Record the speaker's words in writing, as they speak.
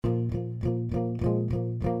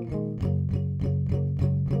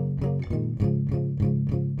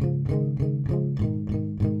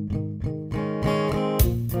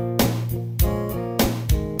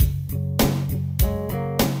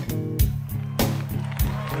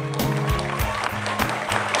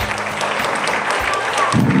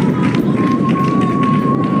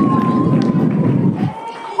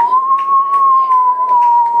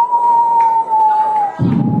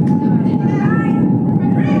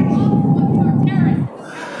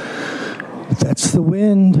That's the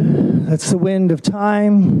wind. That's the wind of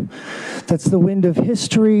time. That's the wind of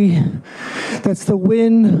history. That's the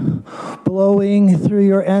wind blowing through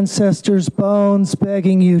your ancestors' bones,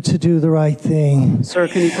 begging you to do the right thing. Sir,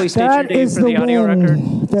 can you please state your name for the audio record? That is the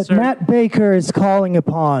wind that Matt Baker is calling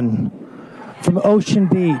upon from Ocean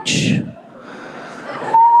Beach.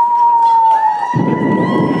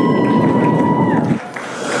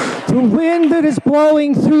 The wind that is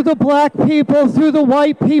blowing through the black people, through the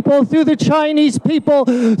white people, through the Chinese people,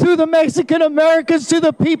 through the Mexican Americans, to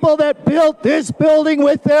the people that built this building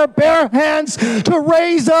with their bare hands to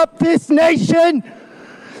raise up this nation.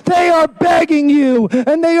 They are begging you,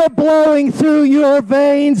 and they are blowing through your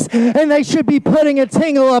veins, and they should be putting a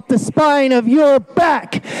tingle up the spine of your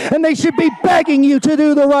back, and they should be begging you to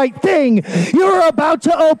do the right thing. You're about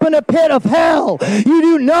to open a pit of hell. You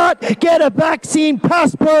do not get a vaccine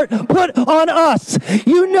passport put on us.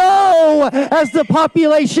 You know, as the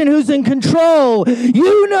population who's in control,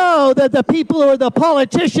 you know that the people or the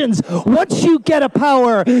politicians, once you get a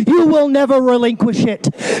power, you will never relinquish it.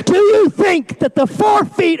 Do you think that the 4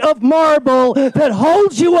 feet of marble that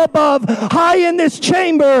holds you above high in this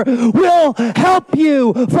chamber will help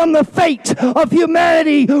you from the fate of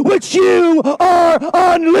humanity which you are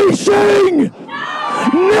unleashing?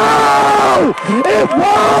 No! It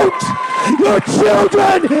won't! Your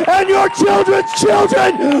children and your children's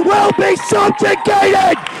children will be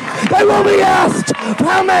subjugated! They will be asked,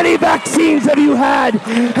 how many vaccines have you had?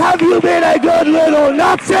 Have you been a good little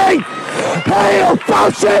Nazi? Hail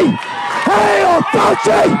Fauci! Hail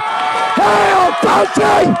Fauci! Hail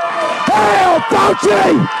Fauci! Hail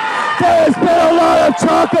Fauci! There's been a lot of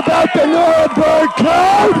talk about the Nuremberg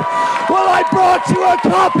Code. Well, I brought you a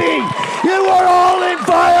copy. You are all in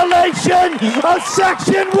violation of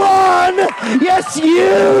Section 1. Yes,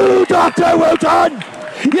 you, Dr. Wooten.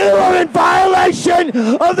 You are in violation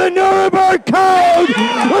of the Nuremberg Code,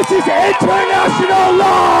 which is international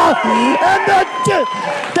law, and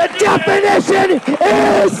the definition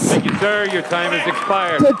is... Thank you, sir. Your time has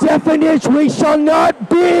expired. The definition, we shall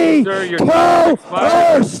not be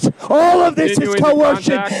coerced. All of this is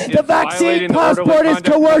coercion. The vaccine passport is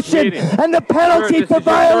coercion, and the penalty for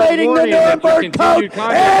violating the Nuremberg Code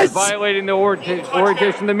is... violating the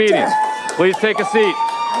orientation of the meeting. Please take a seat.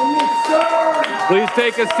 Please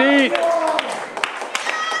take a seat.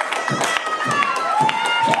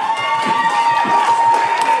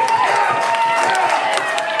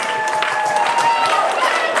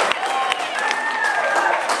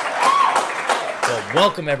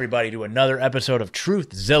 Welcome everybody to another episode of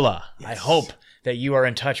Truthzilla. Yes. I hope that you are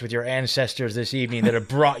in touch with your ancestors this evening that have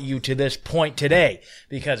brought you to this point today,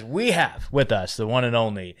 because we have with us the one and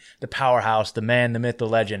only, the powerhouse, the man, the myth, the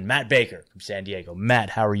legend, Matt Baker from San Diego. Matt,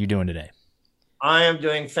 how are you doing today? I am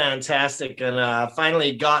doing fantastic, and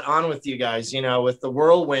finally got on with you guys, you know, with the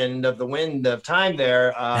whirlwind of the wind of time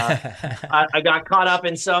there. I got caught up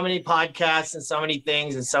in so many podcasts and so many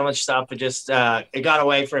things and so much stuff. It just, it got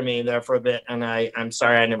away from me there for a bit, and I'm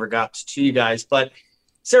sorry I never got to you guys. But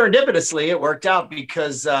serendipitously, it worked out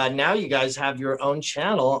because now you guys have your own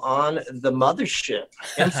channel on the mothership,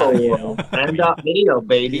 InfoWorld, and video,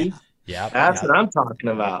 baby. Yeah, that's what I'm talking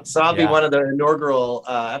about. So I'll be one of the inaugural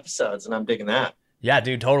episodes, and I'm digging that. Yeah,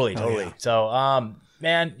 dude, totally. So,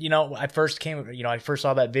 man, you know, I first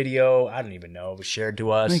saw that video. I don't even know. It was shared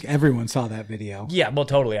to us. I think everyone saw that video. Yeah, well,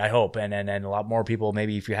 totally. I hope. And a lot more people,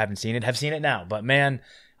 maybe if you haven't seen it, have seen it now. But man,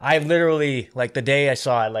 I literally, like the day I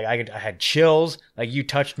saw it, like I had chills. Like you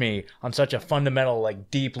touched me on such a fundamental,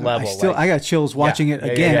 like deep level. I got chills watching it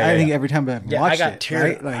again. I think every time I watched it.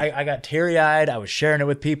 I got teary eyed. I was sharing it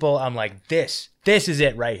with people. I'm like, this is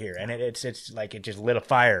it right here. And it's like, it just lit a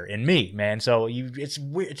fire in me, man. So it's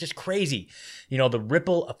weird. It's just crazy. You know, the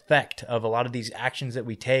ripple effect of a lot of these actions that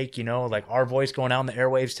we take, you know, like our voice going out in the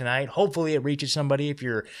airwaves tonight. Hopefully it reaches somebody. If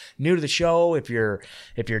you're new to the show, if you're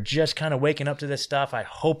just kind of waking up to this stuff, I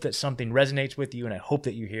hope that something resonates with you. And I hope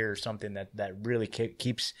that you hear something that really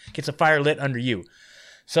gets a fire lit under you.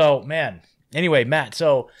 So, man, anyway, Matt,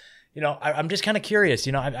 so, you know, I'm just kind of curious.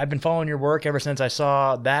 You know, I've been following your work ever since I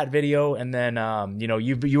saw that video, and then, you know,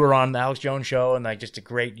 you were on the Alex Jones show, and like just a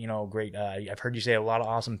great. I've heard you say a lot of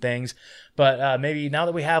awesome things, but maybe now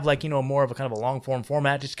that we have like, you know, more of a kind of a long form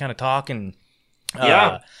format, just kind of talk and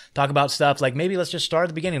talk about stuff. Like maybe let's just start at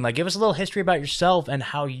the beginning. Like give us a little history about yourself and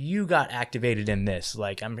how you got activated in this.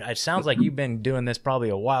 Like it sounds like you've been doing this probably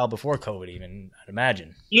a while before COVID, even I'd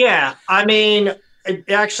imagine. Yeah, I mean.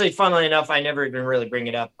 Actually, funnily enough, I never even really bring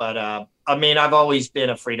it up, but I mean, I've always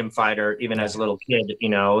been a freedom fighter, even as a little kid. You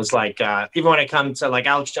know, it was like even when it comes to like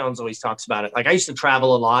Alex Jones always talks about it. Like I used to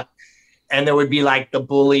travel a lot, and there would be like the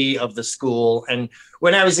bully of the school. And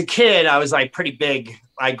when I was a kid, I was like pretty big.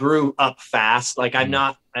 I grew up fast. Like I'm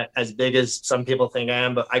not as big as some people think I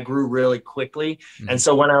am, but I grew really quickly. And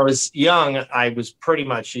so when I was young, I was pretty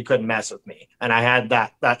much, you couldn't mess with me. And I had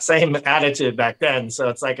that same attitude back then. So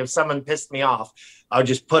it's like, if someone pissed me off, I would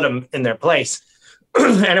just put them in their place.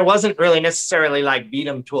 And it wasn't really necessarily like beat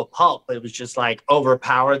them to a pulp. It was just like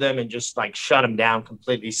overpower them and just like shut them down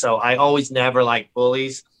completely. So I always never liked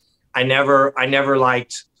bullies. I never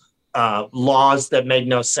liked laws that made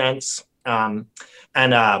no sense. And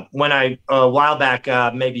when a while back,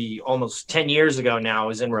 maybe almost 10 years ago now, I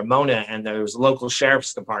was in Ramona, and there was a local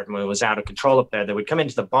sheriff's department. It was out of control up there. They would come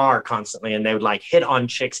into the bar constantly, and they would like hit on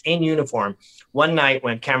chicks in uniform. One night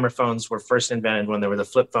when camera phones were first invented, when there were the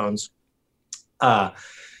flip phones,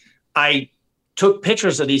 I took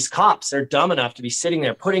pictures of these cops. They're dumb enough to be sitting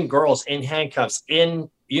there putting girls in handcuffs in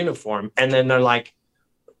uniform. And then they're like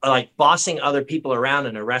bossing other people around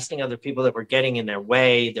and arresting other people that were getting in their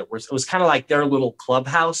way. It was kind of like their little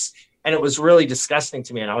clubhouse. And it was really disgusting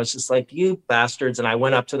to me. And I was just like, you bastards. And I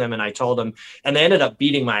went up to them and I told them, and they ended up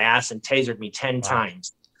beating my ass and tasered me 10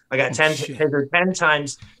 times. I got tasered 10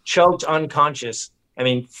 times, choked unconscious. I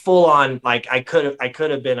mean, full on, like I could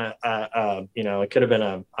have been a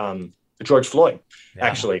George Floyd. Yeah.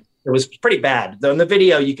 Actually, it was pretty bad. Though in the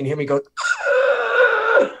video, you can hear me go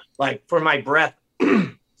like for my breath.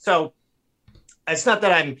 So it's not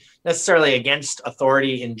that I'm necessarily against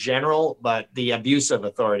authority in general, but the abuse of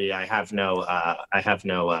authority, I have no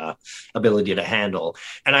ability to handle,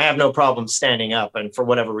 and I have no problem standing up. And for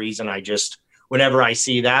whatever reason, whenever I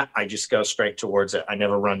see that, I just go straight towards it. I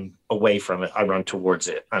never run away from it. I run towards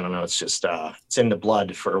it. I don't know. It's just, it's in the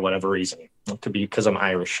blood for whatever reason. It could be because I'm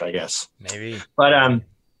Irish, I guess. Maybe. But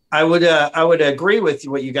I would agree with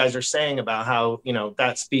what you guys are saying about how,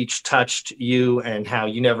 that speech touched you and how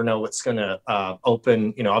you never know what's going to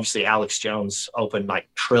open. Obviously Alex Jones opened like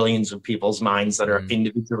trillions of people's minds that are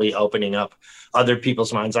individually opening up other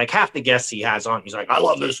people's minds. Like half the guests he has on, he's like, I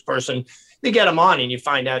love this person. You get them on and you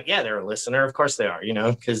find out, yeah, they're a listener. Of course they are,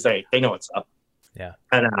 because they know what's up. Yeah.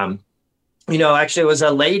 And, actually it was a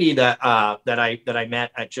lady that I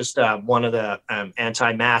met at just one of the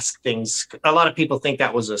anti-mask things. A lot of people think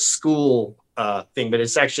that was a school thing, but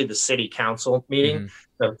it's actually the city council meeting,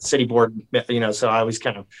 the city board, so I always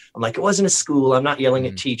I'm like, it wasn't a school. I'm not yelling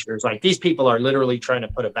at teachers. Like these people are literally trying to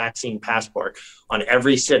put a vaccine passport on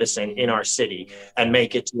every citizen in our city and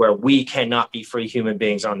make it to where we cannot be free human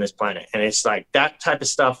beings on this planet. And it's like that type of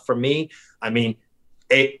stuff for me. I'm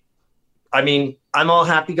all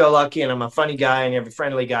happy-go-lucky and I'm a funny guy and a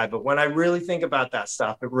friendly guy. But when I really think about that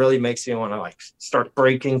stuff, it really makes me want to like start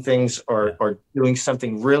breaking things or doing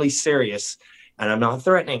something really serious. And I'm not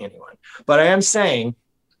threatening anyone, but I am saying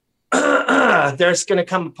there's going to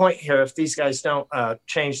come a point here if these guys don't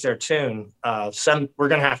change their tune. We're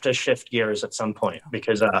going to have to shift gears at some point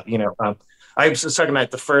because I started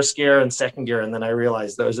at the first gear and second gear, and then I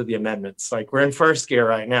realized those are the amendments. Like we're in first gear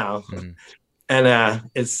right now, and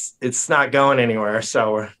it's not going anywhere.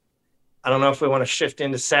 So I don't know if we want to shift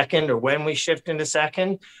into second or when we shift into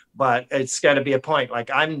second, but it's got to be a point. Like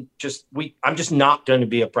I'm just not going to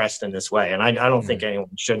be oppressed in this way, and I don't think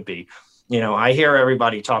anyone should be. I hear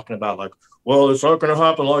everybody talking about like, well, it's not going to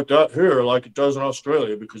happen like that here, like it does in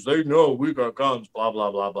Australia, because they know we got guns, blah,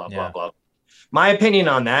 blah, blah, blah, blah, blah. My opinion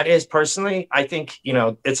on that is personally, I think,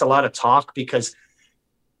 it's a lot of talk because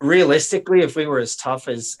realistically, if we were as tough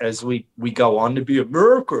as we go on to be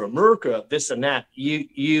America, this and that, we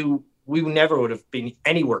never would have been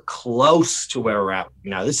anywhere close to where we're at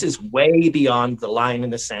now. This is way beyond the line in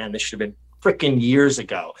the sand. This should have been freaking years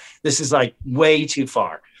ago. This is like way too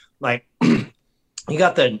far. Like you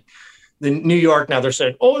got the New York now, they're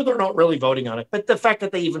saying, oh, they're not really voting on it. But the fact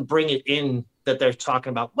that they even bring it in, that they're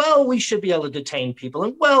talking about, well, we should be able to detain people.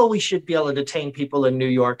 And well, we should be able to detain people in New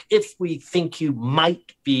York if we think you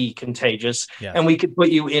might be contagious. Yeah. And we could put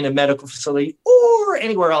you in a medical facility or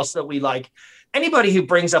anywhere else that we like. Anybody who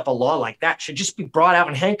brings up a law like that should just be brought out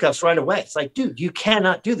in handcuffs right away. It's like, dude, you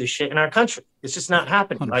cannot do this shit in our country. It's just not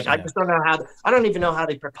happening. Like, I just don't know I don't even know how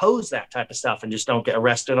they propose that type of stuff and just don't get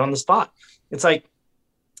arrested on the spot. It's like,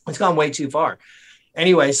 it's gone way too far.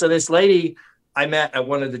 Anyway, so this lady I met at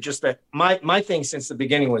one of the, my thing since the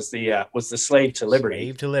beginning was the slave to liberty.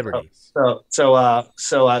 Slave to liberty.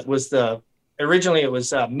 Originally it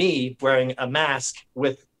was me wearing a mask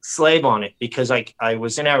with slave on it because I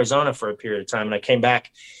was in Arizona for a period of time and I came back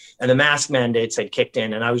and the mask mandates had kicked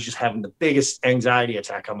in and I was just having the biggest anxiety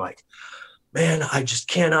attack. I'm like, man, I just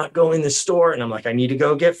cannot go in this store. And I'm like, I need to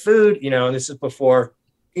go get food, and this is before,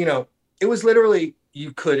 it was literally,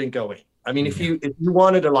 you couldn't go in. I mean, if you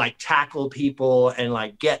wanted to like tackle people and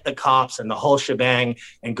like get the cops and the whole shebang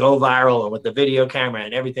and go viral and with the video camera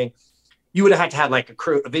and everything, you would have had to have like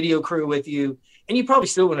a video crew with you, and you probably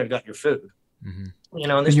still wouldn't have got your food. You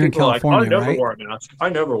know, and there's people like, I never wore a mask. I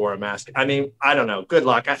never wore a mask. I mean, I don't know. Good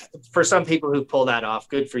luck. For some people who pull that off,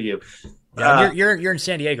 good for you. You're in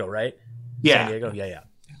San Diego, right? Yeah. San Diego? Yeah.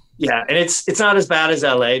 Yeah, and it's not as bad as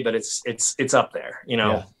LA, but it's up there. You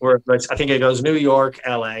know, I think it goes New York,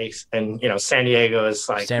 LA, and you know, San Diego is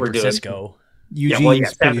like San Francisco.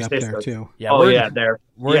 Eugene's pretty up there too. Yeah,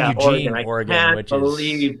 we're in Eugene, Oregon. I can't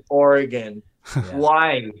believe Oregon.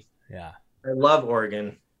 Why? Yeah, I love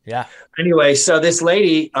Oregon. Yeah. Anyway, so this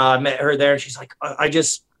lady met her there, and she's like, I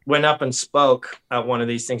just went up and spoke at one of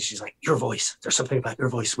these things. She's like, your voice. There's something about your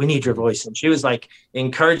voice. We need your voice. And she was like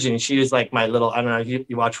encouraging. She was like my little, I don't know if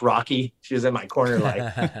you watch Rocky. She was in my corner like,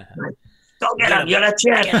 go get him. Get a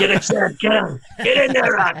chance. Get a chance. Get him. Get in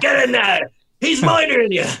there, Rock. Get in there. He's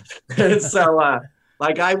murdering you. So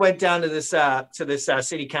like I went down to this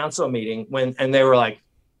city council meeting and they were like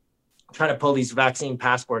trying to pull these vaccine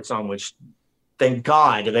passports on, which thank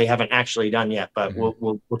God they haven't actually done yet, but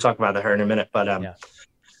we'll talk about that here in a minute. But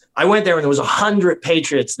I went there and there was 100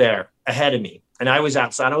 patriots there ahead of me. And I was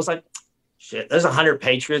outside. I was like, shit, there's 100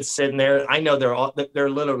 patriots sitting there. I know they're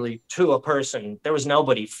literally to a person. There was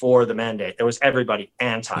nobody for the mandate. There was everybody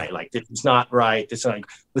anti, like this is not right. This is like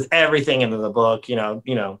with everything in the book, you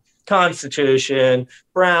know, Constitution,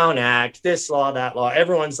 Brown Act, this law, that law.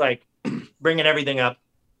 Everyone's like bringing everything up,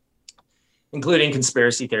 including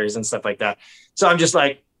conspiracy theories and stuff like that. So I'm just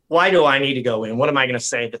like, why do I need to go in? What am I going to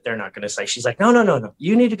say that they're not going to say? She's like, no.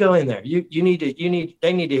 You need to go in there. They need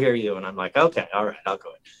to hear you. And I'm like, okay, all right, I'll go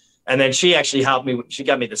in. And then she actually helped me. She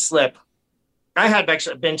got me the slip. I had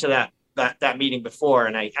actually been to that meeting before,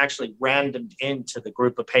 and I actually randomed into the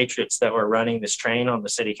group of patriots that were running this train on the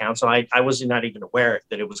city council. I was not even aware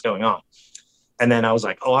that it was going on. And then I was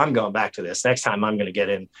like, oh, I'm going back to this. Next time I'm going to get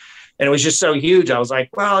in. And it was just so huge. I was like,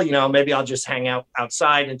 well, you know, maybe I'll just hang out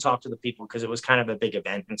outside and talk to the people because it was kind of a big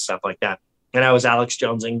event and stuff like that. And I was Alex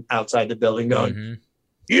Jonesing outside the building going,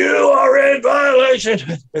 you are in violation.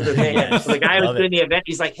 The guy who's doing the event,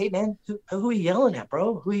 he's like, hey, man, who are you yelling at,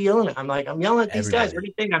 bro? Who are you yelling at? I'm like, I'm yelling at these guys. What do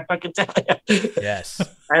you think I'm fucking telling you? Yes.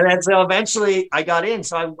 And then so eventually I got in.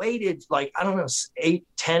 So I waited like, I don't know,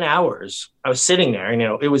 8-10 hours. I was sitting there and, you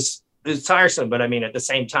know, it was tiresome, but I mean, at the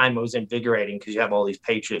same time, it was invigorating because you have all these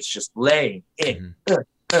patriots just laying in.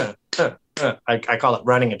 I call it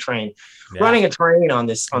running a train. Yeah. Running a train on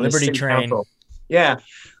this Liberty train. Council. Yeah.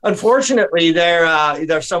 Unfortunately,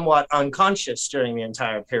 they're somewhat unconscious during the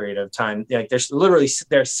entire period of time. Like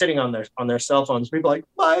they're sitting on their cell phones. People are like,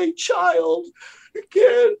 my child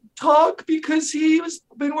can't talk because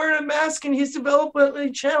been wearing a mask and he's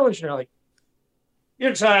developmentally challenged. And they're like,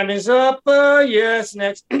 your time is up. Yes,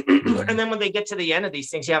 next. And then when they get to the end of these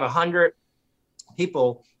things, you have 100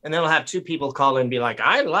 people, and they'll have 2 people call in and be like,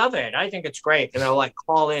 I love it. I think it's great. And they'll like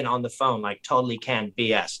call in on the phone, like totally canned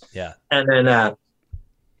BS. Yeah. And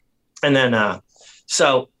then,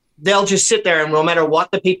 so they'll just sit there and no matter what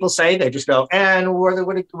the people say, they just go, and what are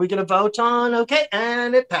we going to vote on? Okay.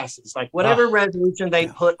 And it passes. Like whatever resolution they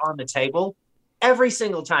put on the table, every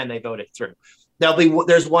single time they vote it through.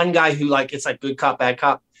 There's one guy who like, it's like good cop, bad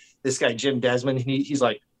cop. This guy, Jim Desmond, he's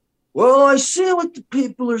like, well, I see what the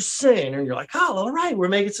people are saying. And you're like, oh, all right, we're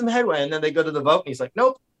making some headway. And then they go to the vote and he's like,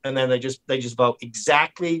 nope. And then they just vote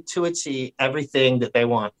exactly to a T, everything that they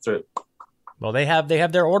want through. Well, they have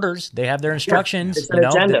their orders. They have their instructions. It's an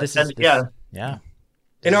agenda. Yeah.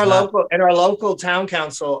 In our local town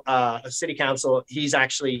council, city council, he's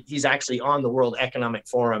actually on the World Economic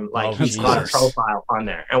Forum. Like he's got a profile on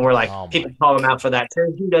there, and we're like, people call him out for that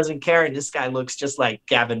too. He doesn't care, and this guy looks just like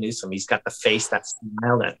Gavin Newsom. He's got the face that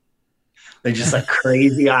smiled at. They're just like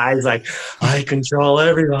crazy eyes, like I control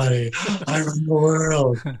everybody. I run the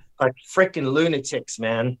world. Like freaking lunatics,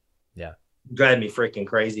 man. Yeah, drive me freaking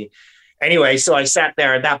crazy. Anyway, so I sat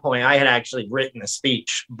there. At that point, I had actually written a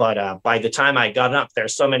speech, but by the time I got up there,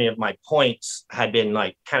 so many of my points had been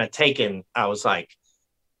like kind of taken. I was like,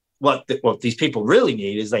 what these people really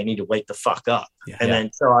need is they need to wake the fuck up. Yeah. And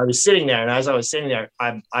then so I was sitting there, and as I was sitting there,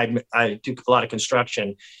 I do a lot of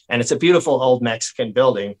construction, and it's a beautiful old Mexican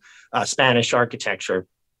building, Spanish architecture,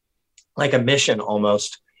 like a mission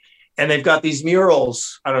almost. And they've got these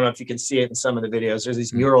murals. I don't know if you can see it in some of the videos. There's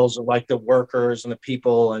these murals of like the workers and the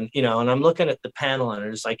people, and and I'm looking at the panel, and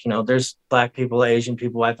it's like, there's Black people, Asian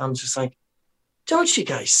people, white. I'm just like, don't you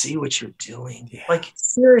guys see what you're doing? Yeah. Like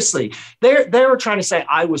seriously, they were trying to say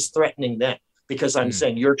I was threatening them because I'm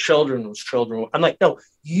saying your children's children. I'm like, no,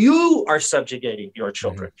 you are subjugating your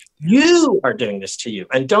children. You are doing this to you.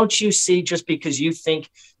 And don't you see, just because you think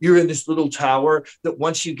you're in this little tower, that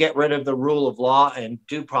once you get rid of the rule of law and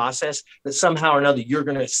due process, that somehow or another you're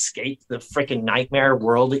going to escape the freaking nightmare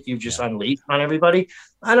world that you just unleashed on everybody?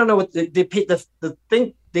 I don't know what the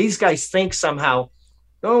thing these guys think somehow,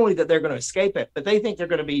 not only that they're going to escape it, but they think they're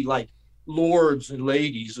going to be like lords and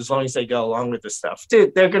ladies as long as they go along with this stuff.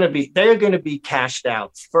 Dude, they're going to be cashed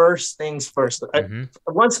out. First things first.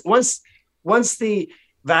 Once the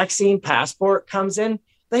vaccine passport comes in,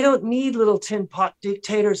 they don't need little tin pot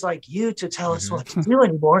dictators like you to tell us what to do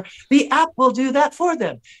anymore. The app will do that for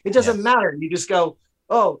them. It doesn't matter. You just go,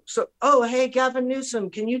 hey, Gavin Newsom,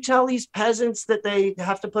 can you tell these peasants that they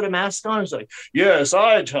have to put a mask on? It's like, yes,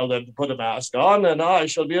 I tell them to put a mask on and I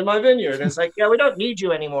shall be in my vineyard. And it's like, yeah, we don't need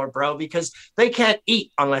you anymore, bro, because they can't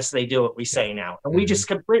eat unless they do what we say now. And we just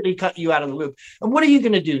completely cut you out of the loop. And what are you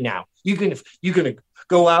going to do now? You're going to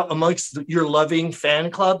go out amongst your loving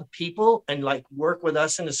fan club people and like work with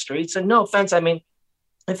us in the streets? And no offense, I mean,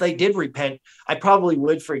 if they did repent, I probably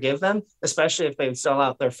would forgive them, especially if they would sell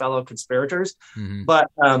out their fellow conspirators.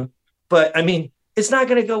 But I mean, it's not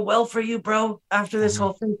going to go well for you, bro, after this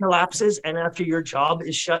whole thing collapses and after your job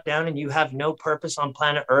is shut down and you have no purpose on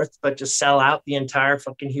planet Earth but to sell out the entire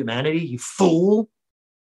fucking humanity, you fool.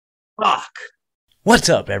 Fuck. What's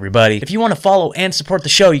up, everybody? If you want to follow and support the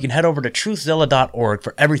show, you can head over to truthzilla.org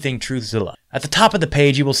for everything Truthzilla. At the top of the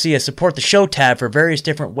page, you will see a Support the Show tab for various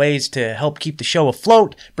different ways to help keep the show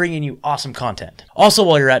afloat, bringing you awesome content. Also,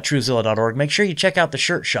 while you're at truthzilla.org, make sure you check out the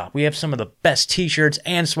shirt shop. We have some of the best t-shirts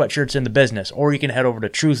and sweatshirts in the business, or you can head over to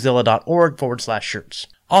truthzilla.org/shirts.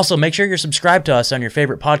 Also, make sure you're subscribed to us on your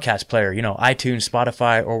favorite podcast player, iTunes,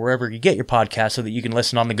 Spotify, or wherever you get your podcasts so that you can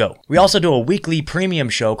listen on the go. We also do a weekly premium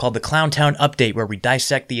show called the Clowntown Update, where we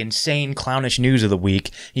dissect the insane clownish news of the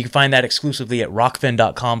week. You can find that exclusively at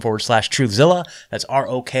rockfin.com/Truthzilla. That's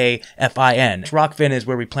ROKFIN. Rockfin is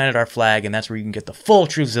where we planted our flag, and that's where you can get the full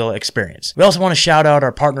Truthzilla experience. We also want to shout out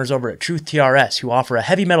our partners over at Truth TRS, who offer a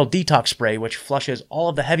heavy metal detox spray, which flushes all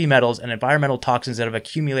of the heavy metals and environmental toxins that have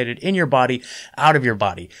accumulated in your body out of your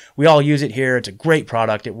body. We all use it here. It's a great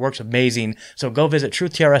product. It works amazing. So go visit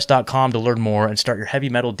truthtrs.com to learn more and start your heavy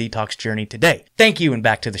metal detox journey today. Thank you, and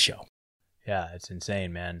back to the show. Yeah, it's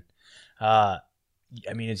insane, man. I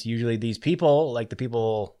mean, it's usually these people, like the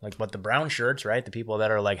people, like the brown shirts, right? The people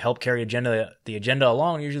that are like help carry the agenda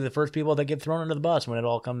along, usually the first people that get thrown under the bus when it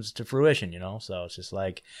all comes to fruition, So it's just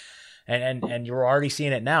like, and you're already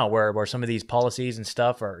seeing it now where some of these policies and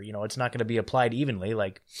stuff are, it's not going to be applied evenly.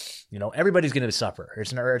 Like, everybody's going to suffer.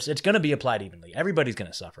 It's going to be applied evenly. Everybody's going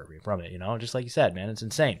to suffer from it, just like you said, man, it's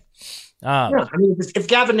insane. I mean, if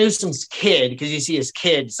Gavin Newsom's kid, because you see his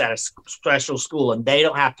kids at a special school and they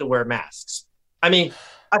don't have to wear masks. I mean,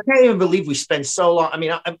 I can't even believe we spend so long. I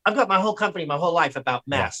mean, I've got my whole company, my whole life about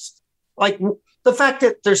masks. Yeah. Like the fact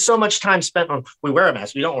that there's so much time spent on, we wear a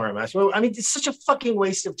mask, we don't wear a mask. I mean, it's such a fucking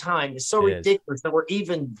waste of time. It's so ridiculous that we're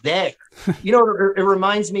even there. It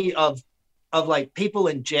reminds me of like people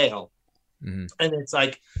in jail. And it's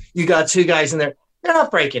like, you got two guys in there. They're not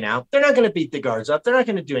breaking out. They're not going to beat the guards up. They're not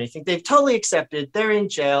going to do anything. They've totally accepted. They're in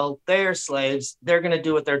jail. They're slaves. They're going to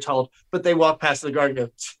do what they're told. But they walk past the guard and go,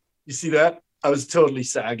 you see that? I was totally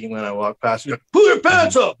sagging when I walked past. You go, pull your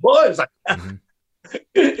pants up, boys. Like,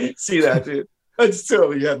 see that, dude? I just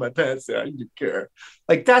totally had my pants down. I didn't care.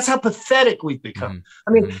 Like, that's how pathetic we've become.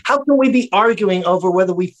 I mean, how can we be arguing over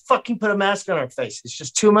whether we fucking put a mask on our face? It's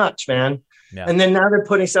just too much, man. Yeah. And then now they're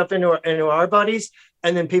putting stuff into our bodies,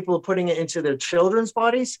 and then people are putting it into their children's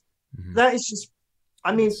bodies. That is just,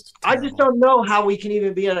 I mean, I just don't know how we can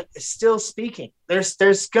even be still speaking. There's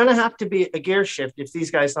going to have to be a gear shift if these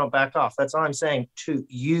guys don't back off. That's all I'm saying to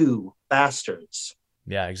you bastards.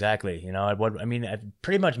 Yeah, exactly.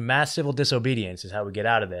 Pretty much mass civil disobedience is how we get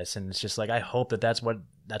out of this. And it's just like, I hope that's what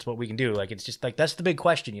we can do. Like, it's just like, that's the big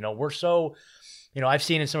question. We're so, I've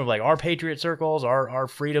seen in some of like our patriot circles, our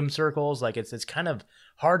freedom circles, like it's kind of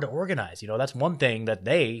hard to organize. That's one thing that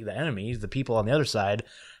the enemies, the people on the other side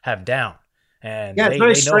have down. And yeah, it's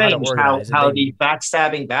very strange how the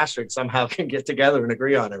backstabbing bastards somehow can get together and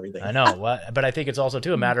agree on everything. I know, but I think it's also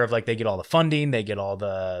too a matter of like they get all the funding, they get all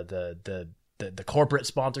the the corporate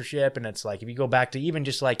sponsorship. And it's like, if you go back to even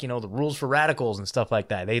just like, the rules for radicals and stuff like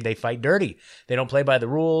that, they fight dirty. They don't play by the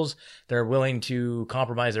rules. They're willing to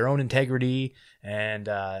compromise their own integrity. And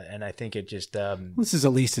I think it just this is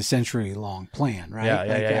at least a century-long plan, right?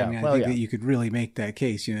 Yeah. I mean, I think that you could really make that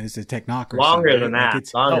case. It's a technocracy. Longer than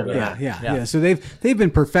that. Yeah. So they've been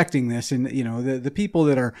perfecting this, and the people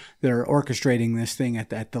that are orchestrating this thing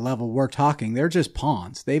at the level we're talking, they're just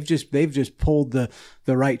pawns. They've just pulled the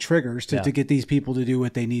right triggers to get these people to do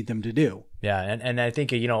what they need them to do. Yeah, and I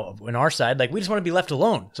think on our side, like, we just want to be left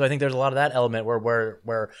alone. So I think there's a lot of that element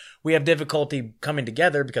where we have difficulty coming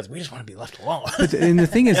together because we just want to be left alone. And the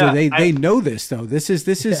thing is, that they know this though. This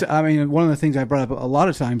is. I mean, one of the things I brought up a lot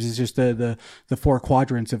of times is just the 4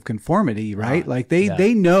 quadrants of conformity, right? Like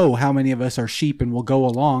they know how many of us are sheep and will go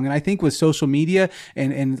along. And I think with social media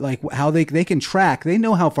and like how they can track, they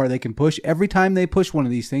know how far they can push. Every time they push one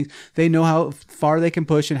of these things, they know how far they can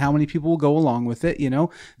push and how many people will go along with it.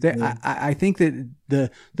 I think that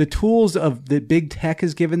the tools of that big tech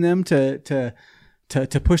has given them to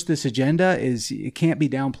push this agenda it can't be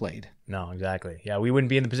downplayed. No, exactly. Yeah, we wouldn't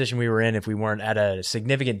be in the position we were in if we weren't at a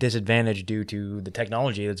significant disadvantage due to the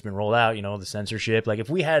technology that's been rolled out, the censorship. Like, if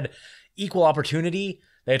we had equal opportunity,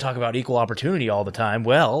 they talk about equal opportunity all the time.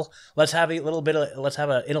 Well, let's have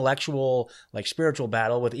an intellectual, like, spiritual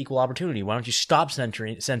battle with equal opportunity. Why don't you stop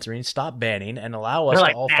censoring, stop banning, and allow us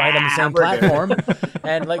to all fight on the same platform?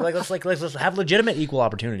 And let's have legitimate equal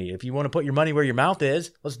opportunity. If you want to put your money where your mouth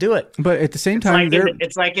is, let's do it. But at the same time,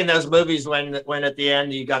 it's like in those movies when at the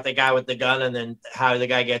end you got the guy with the gun, and then how the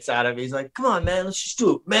guy gets out of it. He's like, "Come on, man, let's just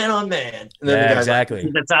do it, man on man." And then the guy's exactly.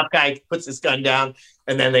 Like, the top guy puts his gun down,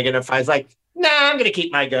 and then they get in a fight. It's like, "Nah, I'm going to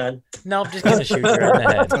keep my gun." No, I'm just going to shoot you right in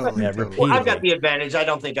the head. Totally. Well, I've got the advantage. I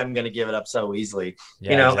don't think I'm going to give it up so easily.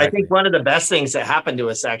 Yeah, exactly. I think one of the best things that happened to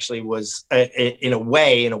us actually was in a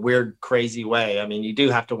weird, crazy way. I mean, you do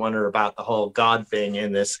have to wonder about the whole God thing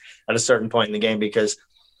in this at a certain point in the game because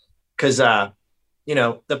the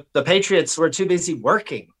Patriots were too busy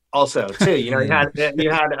working also too. You had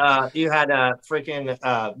freaking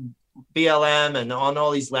BLM and on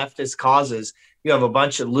all these leftist causes. You have a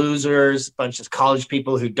bunch of losers, a bunch of college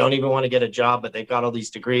people who don't even want to get a job, but they've got all these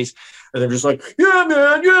degrees. And they're just like, yeah,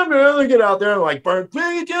 man. They get out there and like, bring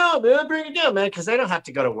it down, man. Because they don't have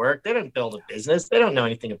to go to work. They don't build a business. They don't know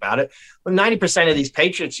anything about it. Well, 90% of these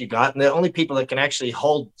patriots you got, and the only people that can actually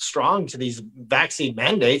hold strong to these vaccine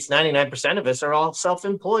mandates, 99% of us are all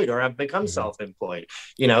self-employed or have become self-employed.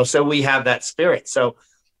 So we have that spirit. So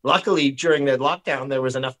luckily during the lockdown, there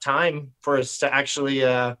was enough time for us to actually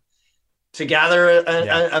to gather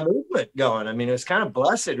a movement going. I mean, it was kind of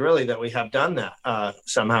blessed, really, that we have done that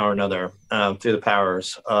somehow or another through the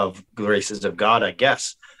powers of graces of God, I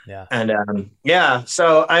guess. Yeah. And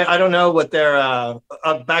so I don't know what they're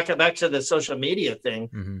back to the social media thing.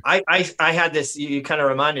 Mm-hmm. I had this. You kind of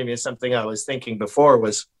reminded me of something I was thinking before.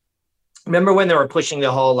 Was remember when they were pushing the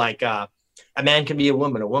whole like a man can be a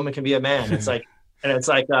woman can be a man. It's like. And it's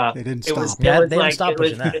like they didn't stop. They didn't stop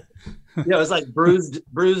pushing that. It was like bruised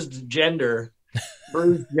gender,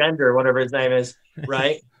 whatever his name is,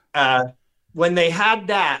 right? When they had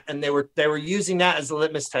that, and they were using that as a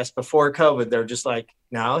litmus test before COVID, they're just like,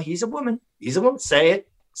 "No, he's a woman. He's a woman. Say it."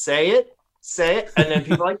 And then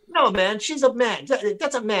people are like, "No, man, she's a man.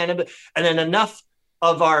 That's a man." And then enough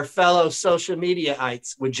of our fellow social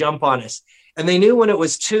media-ites would jump on us, and they knew when it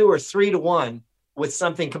was 2 or 3 to 1 with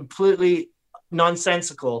something completely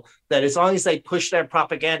nonsensical, that as long as they push their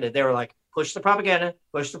propaganda, they were like, push the propaganda.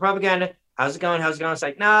 How's it going? It's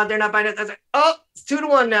like, no, they're not buying it. That's like, oh, it's 2 to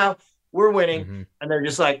 1 now. We're winning. Mm-hmm. And they're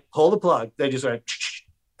just like, pull the plug. They just went,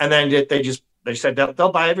 and then they said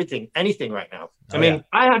they'll buy anything right now. I mean,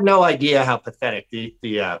 I had no idea how pathetic the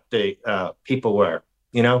people were,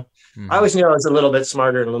 Mm-hmm. I always knew I was a little bit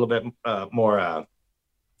smarter and a little bit more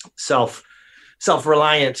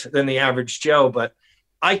self-reliant than the average Joe, but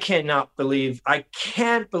I can't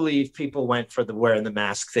believe people went for the wearing the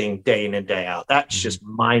mask thing day in and day out. That's just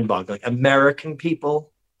mind-boggling. American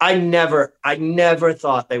people, I never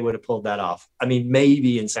thought they would have pulled that off. I mean,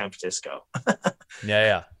 maybe in San Francisco.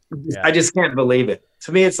 Yeah. I just can't believe it.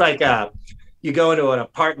 To me, it's like you go into an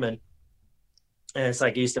apartment, and it's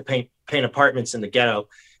like you used to paint apartments in the ghetto,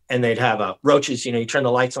 and they'd have roaches. You turn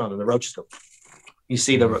the lights on, and the roaches go. You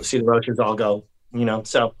see the roaches all go.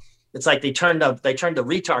 So. It's like they turned the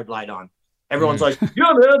retard light on. Everyone's like,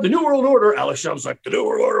 yeah, man, the New World Order. Alex Jones like, the New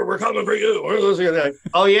World Order, we're coming for you. Like,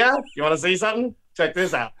 oh, yeah? You want to see something? Check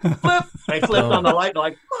this out. Flip. They flipped on the light. They're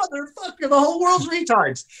like, motherfucker, the whole world's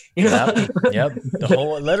retards. Yep. The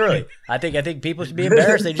whole, literally. I think people should be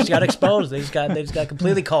embarrassed. They just got exposed. They just got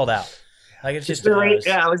completely called out. Like it's just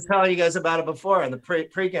I was telling you guys about it before in the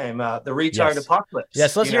pregame, the retard apocalypse.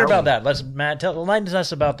 Yes, let's hear about that. Matt, enlighten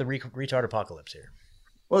us about the retard apocalypse here.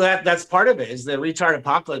 Well, that's part of it. Is the retard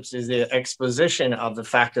apocalypse is the exposition of the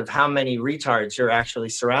fact of how many retards you're actually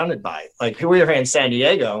surrounded by. Like we were here in San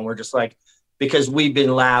Diego, and we're just like, because we've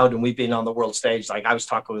been loud and we've been on the world stage. Like I was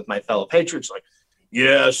talking with my fellow patriots, like,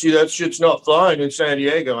 yeah, see, that shit's not flying in San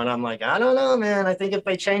Diego. And I'm like, I don't know, man. I think if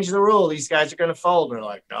they change the rule, these guys are going to fold. And they're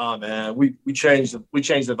like, no, man, we changed the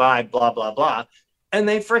vibe, blah, blah, blah. And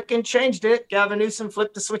they freaking changed it. Gavin Newsom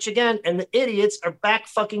flipped the switch again. And the idiots are back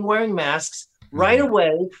fucking wearing masks right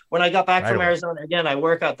away. When I got back from Arizona, again, I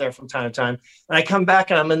work out there from time to time. And I come back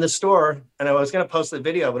and I'm in the store and I was going to post the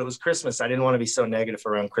video, but it was Christmas. I didn't want to be so negative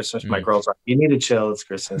around Christmas. My girl's like, you need to chill. It's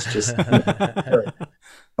Christmas. Just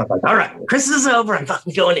I'm like, all right, Christmas is over. I'm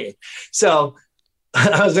fucking going in. So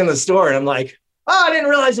I was in the store and I'm like, oh, I didn't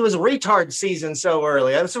realize it was retard season so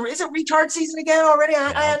early. So is it retard season again already?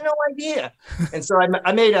 I had no idea. And so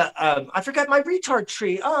I made I forgot my retard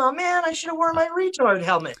tree. Oh man, I should have worn my retard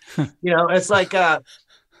helmet. It's like,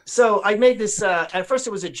 so I made this, at first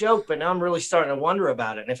it was a joke, but now I'm really starting to wonder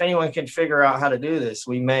about it. And if anyone can figure out how to do this,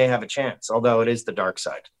 we may have a chance, although it is the dark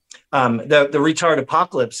side. The retard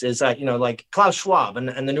apocalypse is like Klaus Schwab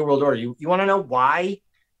and the New World Order. You want to know why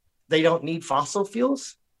they don't need fossil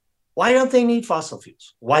fuels? Why don't they need fossil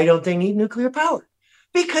fuels? Why don't they need nuclear power?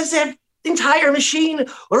 Because their entire machine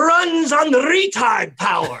runs on retard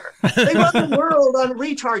power. They run the world on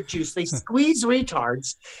retard juice. They squeeze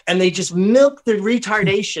retards and they just milk the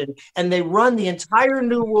retardation and they run the entire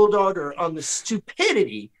New World Order on the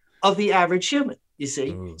stupidity of the average human. You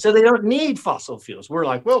see, so they don't need fossil fuels. We're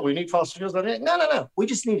like, well, we need fossil fuels. No. We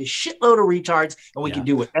just need a shitload of retards and we can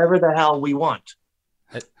do whatever the hell we want.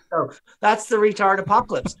 So that's the retard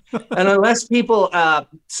apocalypse. And unless people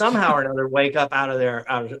somehow or another wake up out of their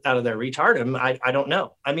retardum, I don't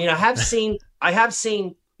know. I mean, I have seen,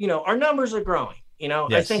 our numbers are growing.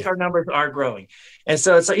 Yes. I think our numbers are growing. And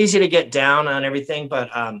so it's easy to get down on everything.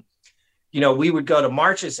 But, we would go to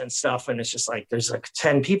marches and stuff. And it's just like, there's like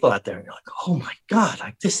 10 people out there. And you're like, oh my God,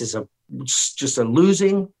 like this is just a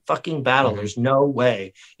losing fucking battle. There's no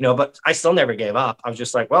way, but I still never gave up. I was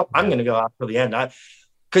just like, well, I'm going to go out till the end.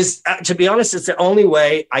 Because to be honest, it's the only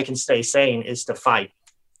way I can stay sane is to fight.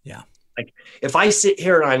 Yeah. Like if I sit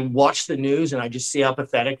here and I watch the news and I just see how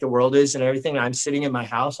pathetic the world is and everything, and I'm sitting in my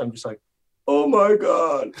house, I'm just like, oh my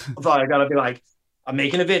God. I gotta be like, I'm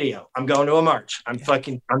making a video. I'm going to a march. I'll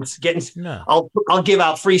give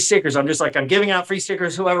out free stickers. I'm just like, I'm giving out free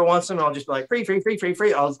stickers. Whoever wants them, I'll just be like,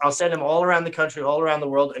 free. I'll send them all around the country, all around the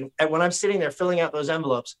world. And when I'm sitting there filling out those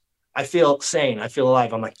envelopes, I feel sane. I feel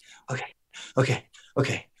alive. I'm like, okay.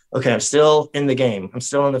 I'm still in the game. I'm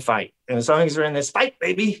still in the fight. And as long as we're in this fight,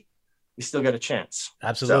 baby, we still got a chance.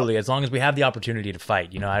 Absolutely. So, as long as we have the opportunity to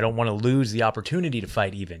fight, I don't want to lose the opportunity to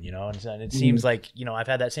fight even, and it seems like, I've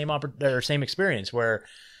had that same experience where,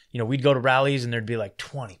 we'd go to rallies and there'd be like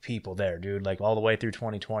 20 people there, dude, like all the way through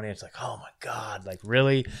 2020. It's like, oh my God, like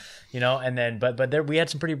really, and then, but there, we had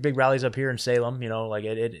some pretty big rallies up here in Salem, like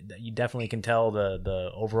you definitely can tell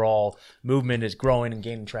the overall movement is growing and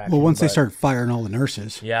gaining traction. Well, once they start firing all the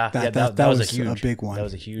nurses, that was a big one. That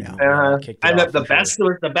was a huge and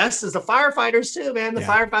the best is the firefighters too, man. The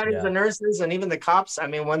firefighters, the nurses, and even the cops. I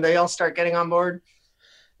mean, when they all start getting on board,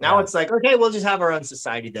 now it's like, okay, we'll just have our own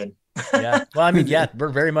society then. Yeah. Well, I mean, we're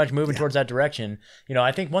very much moving towards that direction.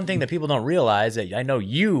 I think one thing that people don't realize that I know what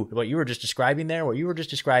you were just describing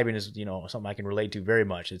is, something I can relate to very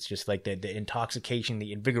much. It's just like the intoxication,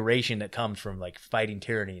 the invigoration that comes from like fighting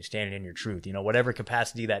tyranny and standing in your truth, whatever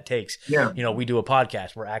capacity that takes. Yeah. We do a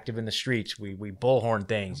podcast. We're active in the streets. We bullhorn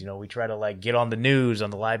things, we try to like get on the news,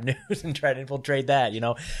 on the live news and try to infiltrate that,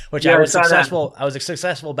 which I was successful. I was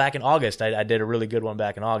successful back in August. I did a really good one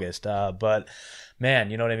back in August. But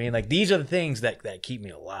man, you know what I mean? Like these are the things that keep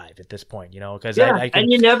me alive at this point, because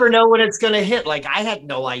and you never know when it's going to hit. Like I had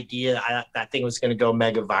no idea that thing was going to go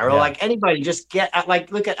mega viral. Like anybody just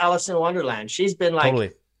look at Alice in Wonderland. She's been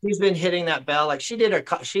like, she's been hitting that bell. Like she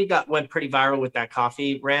went pretty viral with that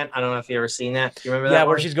coffee rant. I don't know if you ever seen that. Do you remember that? Yeah,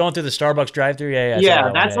 where she's going through the Starbucks drive-thru.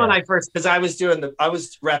 Yeah. That's when I first, because I was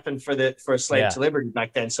repping for Slave to Liberty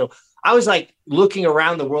back then. So I was like looking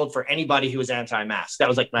around the world for anybody who was anti-mask. That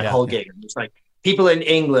was like my whole gig. It was like, people in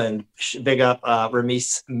England, big up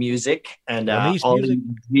Ramis Music and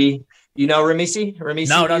Ramisi? No.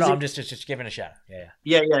 I'm just giving a shout. Yeah.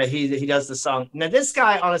 He does the song. Now this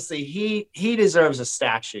guy, honestly, he deserves a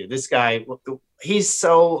statue. This guy, he's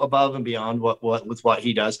so above and beyond with what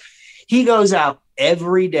he does. He goes out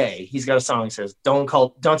every day. He's got a song. He says, don't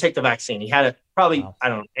take the vaccine. He had it probably, I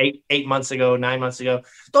don't know, 8 months ago, 9 months ago.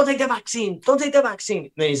 Don't take the vaccine. Don't take the vaccine.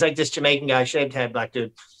 And then he's like this Jamaican guy, shaved head, black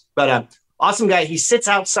dude. But awesome guy. He sits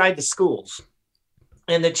outside the schools.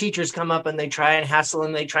 And the teachers come up and they try and hassle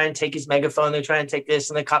him. They try and take his megaphone. They try and take this.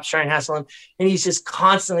 And the cops try and hassle him. And he's just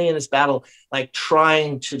constantly in this battle, like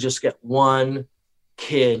trying to just get one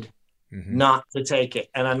kid not to take it.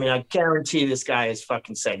 And I mean, I guarantee this guy is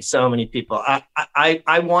fucking saved so many people.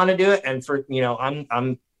 I want to do it. And for, you know,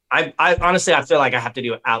 I honestly, I feel like I have to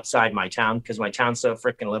do it outside my town because my town's so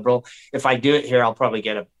freaking liberal. If I do it here, I'll probably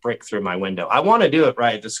get a brick through my window. I want to do it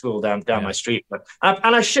right at the school down my street, but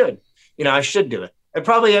I should, you know, I should do it. It'd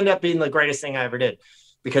probably end up being the greatest thing I ever did,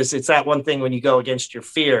 because it's that one thing when you go against your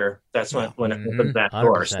fear, that's when it opens that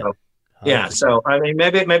door. So yeah. So I mean,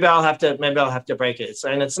 maybe I'll have to break it.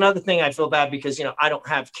 And it's another thing I feel bad because, you know, I don't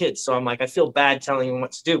have kids. So I'm like, I feel bad telling them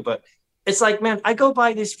what to do, but it's like, man, I go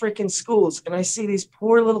by these freaking schools and I see these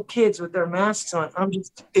poor little kids with their masks on.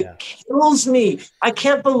 It kills me. I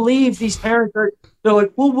can't believe these parents they're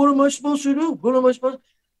like, well, what am I supposed to do? What am I supposed to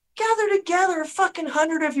gather together a fucking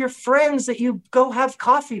 100 of your friends that you go have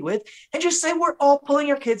coffee with and just say, we're all pulling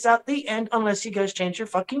your kids out the end unless you guys change your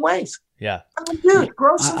fucking ways. Yeah. I mean, dude,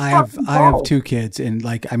 I have 2 kids, and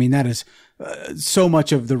like, I mean, that is so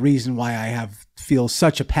much of the reason why I feel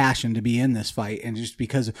such a passion to be in this fight. And just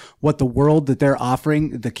because of what the world that they're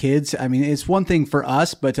offering the kids, I mean, it's one thing for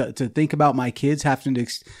us, but to think about my kids having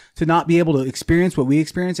to not be able to experience what we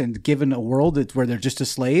experience and given a world that's where they're just a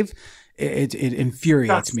slave, it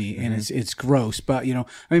infuriates me, and it's gross. But, you know,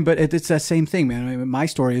 I mean, but it's that same thing, man. I mean, my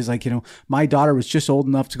story is like, you know, my daughter was just old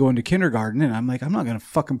enough to go into kindergarten, and I'm like, I'm not going to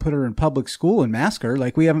fucking put her in public school and mask her.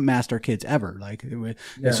 Like, we haven't masked our kids ever. Like,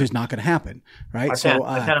 it's just not going to happen. Right. I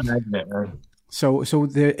can't imagine it, man. So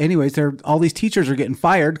anyways, all these teachers are getting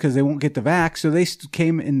fired because they won't get the vax. So they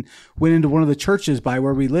came and went into one of the churches by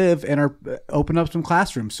where we live and are opened up some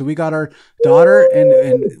classrooms. So we got our daughter,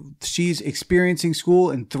 and she's experiencing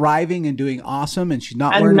school and thriving and doing awesome. And she's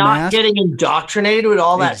not wearing a mask. And not getting indoctrinated with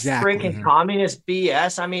all that freaking communist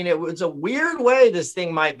BS. I mean, it was a weird way this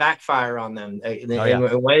thing might backfire on them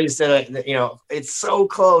in ways that, you know, it's so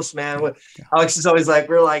close, man. Alex is always like,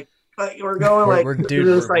 we're going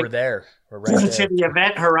we're there. We're right to the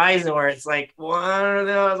event horizon where it's like one of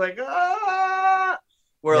those, like,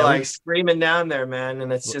 we're screaming down there, man.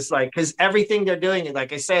 And it's just like, because everything they're doing,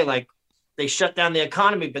 like I say, like they shut down the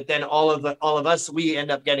economy, but then all of us, we end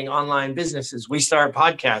up getting online businesses. We start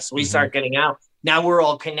podcasts. We start getting out. Now we're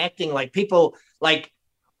all connecting, like people, like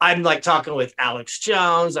I'm like talking with Alex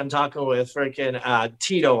Jones. I'm talking with freaking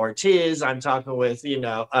Tito Ortiz. I'm talking with, you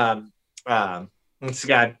know, this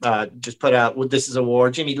guy just put out This Is a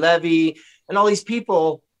War, Jimmy Levy, and all these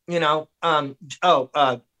people, you know.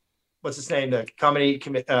 What's his name? The comedy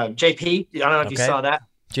JP. I don't know if you saw that.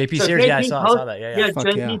 JP Sears, I saw that. Yeah.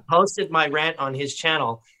 JP posted my rant on his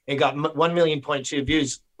channel and got 1.2 million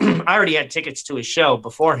views. I already had tickets to his show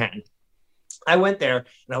beforehand. I went there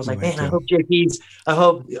and I was like, man, I hope JP's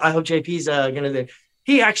gonna.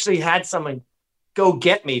 He actually had someone go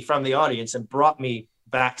get me from the audience and brought me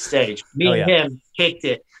backstage. Me and him kicked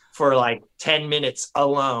it for like 10 minutes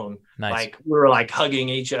alone. Nice. Like we were like hugging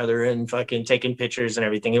each other and fucking taking pictures and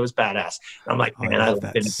everything. It was badass. I'm like, man, I've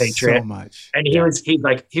been a Patriot so much. And he was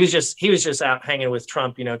just out hanging with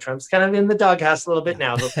Trump. You know, Trump's kind of in the doghouse a little bit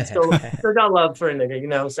now, but still got love for a nigga, you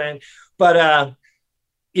know what I'm saying? But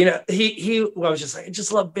you know, he was just like, I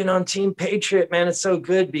just love being on Team Patriot, man. It's so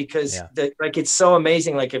good because like, it's so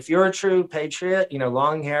amazing. Like if you're a true patriot, you know,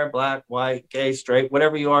 long hair, black, white, gay, straight,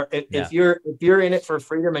 whatever you are, if you're in it for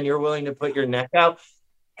freedom and you're willing to put your neck out,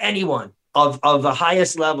 anyone of the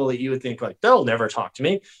highest level that you would think like, they'll never talk to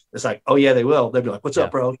me. It's like, oh yeah, they will. They'll be like, what's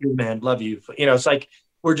up, bro? You're man, love you. You know, it's like,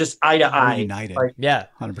 we're just eye to eye. United. Like,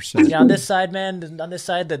 100%. Yeah, on this side, man, on this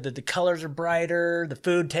side, the colors are brighter, the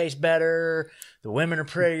food tastes better, the women are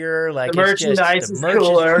prettier. Like the merchandise is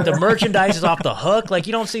cooler. The merchandise is off the hook. Like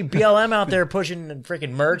you don't see BLM out there pushing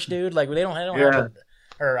freaking merch, dude. Like they don't have.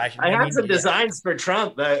 I had some designs for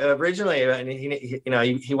Trump originally, and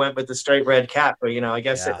he went with the straight red cap, but you know, I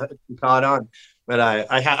guess it caught on. But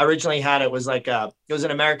I originally had it was like it was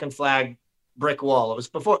an American flag brick wall.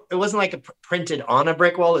 It wasn't like printed on a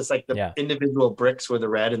brick wall. It's like the individual bricks were the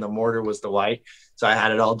red and the mortar was the white. So I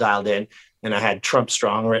had it all dialed in, and I had Trump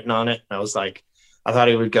Strong written on it. And I was like, I thought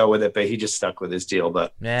he would go with it, but he just stuck with his deal.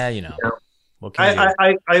 But you know.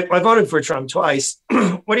 I voted for Trump twice.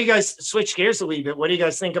 What do you guys switch gears a little bit? What do you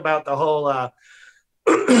guys think about the whole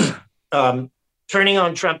turning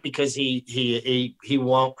on Trump because he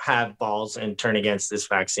won't have balls and turn against this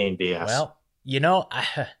vaccine BS? Well, you know,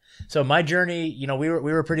 So my journey, you know, we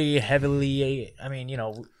were pretty heavily, I mean, you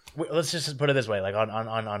know, let's just put it this way, like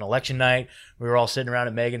on election night, we were all sitting around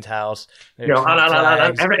at Megan's house.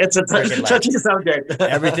 It's a touchy subject.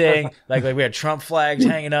 Everything, like we had Trump flags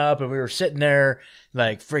hanging up, and we were sitting there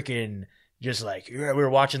like freaking just like we were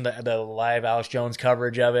watching the live Alex Jones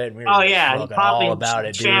coverage of it. And we were all about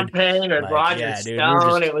it, dude. Champagne and Roger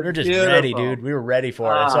Stone. We were just ready, dude. We were ready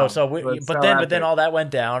for it. But then all that went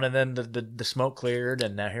down, and then the smoke cleared,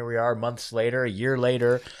 and now here we are, months later, a year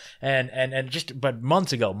later, but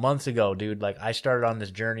months ago, dude. Like I started on this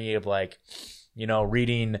journey of like, you know,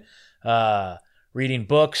 reading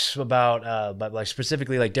books about like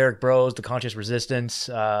specifically like Derek Bro's The Conscious Resistance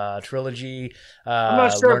trilogy. I'm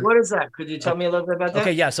not sure. What is that? Could you tell me a little bit about that?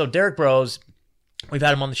 Okay, yeah. So Derek Bro's, we've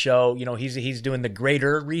had him on the show. You know, he's doing the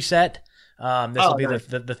Greater Reset. This will be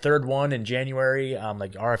the third one in January.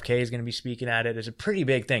 Like RFK is going to be speaking at it. It's a pretty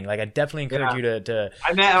big thing. Like I definitely encourage you to.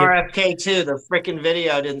 I met RFK too. The freaking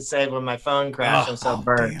video didn't save when my phone crashed. I'm so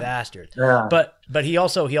burned, bastard. Yeah. But he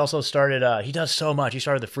also started. He does so much. He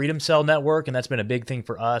started the Freedom Cell Network, and that's been a big thing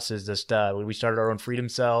for us. Is just we started our own Freedom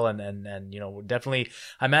Cell, and you know, definitely.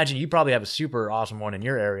 I imagine you probably have a super awesome one in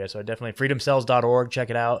your area. So definitely freedomcells.org. Check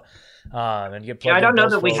it out. And get I don't know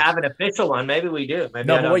that we have an official one. Maybe we do. Maybe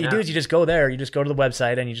no, but what you do is you just go there. You just go to the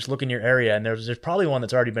website and you just look in your area, and there's probably one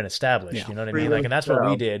that's already been established. Yeah. You know what I mean? Like, and that's what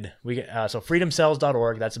we did. So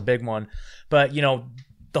freedomcells.org. That's a big one. But you know,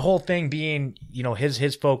 the whole thing being, you know,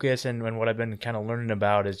 his focus and what I've been kind of learning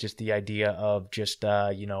about is just the idea of just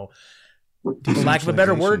you know, for lack of a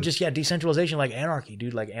better word, just decentralization, like anarchy,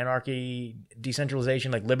 dude, like anarchy,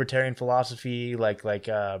 decentralization, like libertarian philosophy, like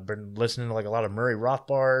been listening to like a lot of Murray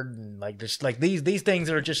Rothbard, and like just like these things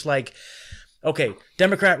that are just like, okay,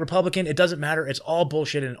 Democrat, Republican, it doesn't matter, it's all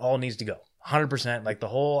bullshit and it all needs to go. 100%. Like the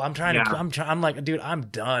whole, I'm like, dude, I'm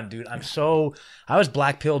done, dude. I was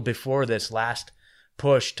black pilled before this last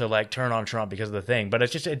push to like turn on Trump because of the thing, but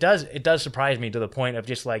it's just, it does surprise me to the point of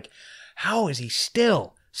just like, how is he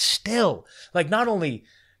still like, not only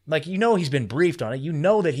like, you know, he's been briefed on it, you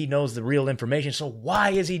know that he knows the real information, so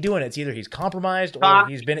why is he doing it? It's either he's compromised or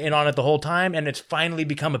he's been in on it the whole time, and it's finally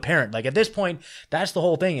become apparent. Like at this point, that's the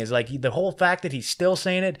whole thing, is like the whole fact that he's still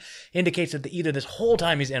saying it indicates that either this whole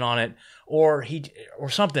time he's in on it or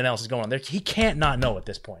something else is going on there. He can't not know at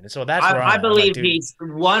this point. And so that's where I believe he's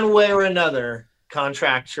one way or another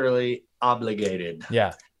contractually obligated.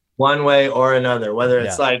 Yeah. One way or another, whether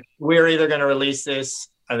it's like, we're either going to release this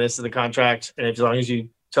and this is the contract, and as long as you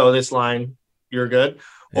toe this line, you're good.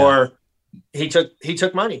 Yeah. Or he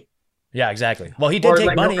took money. Yeah, exactly. Well, he did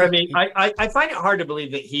take money. I mean, I find it hard to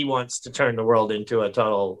believe that he wants to turn the world into a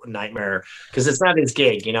total nightmare, because it's not his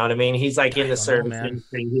gig. You know what I mean? He's like in the service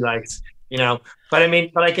industry. He likes, you know, but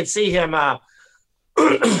I could see him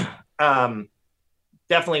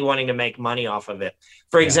definitely wanting to make money off of it.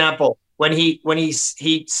 For example, when he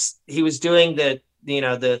was doing there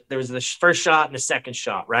was the first shot and the second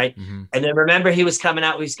shot, right? Mm-hmm. And then remember, he was coming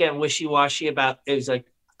out, he was getting wishy-washy about, it was like,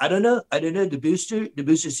 I don't know, the booster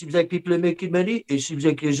seems like people are making money. It seems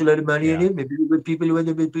like there's a lot of money in it. Maybe with people who want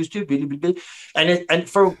to make booster,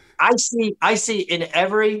 I see in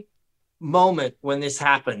every moment when this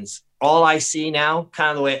happens, all I see now, kind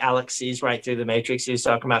of the way Alex sees right through the matrix he was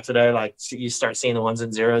talking about today, like you start seeing the ones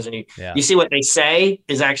and zeros, and you see what they say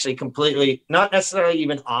is actually completely, not necessarily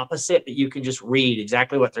even opposite, but you can just read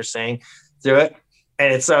exactly what they're saying through it.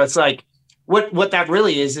 And it's like, what that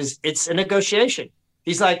really is it's a negotiation.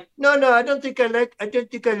 He's like, no, I don't think I like the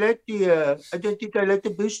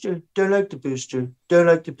booster. Don't like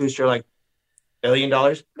the booster. Like, $1 billion?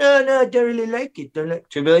 No, I don't really like it. Don't like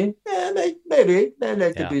 $2 billion? Yeah, maybe. I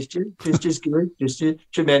like the booster. Booster's good. Booster,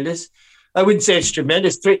 tremendous. I wouldn't say it's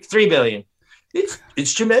tremendous. $3 billion.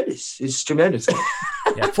 It's tremendous. It's tremendous.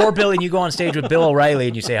 Yeah, $4 billion. You go on stage with Bill O'Reilly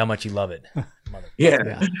and you say how much you love it.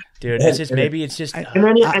 Yeah, dude. It's just maybe it's just. And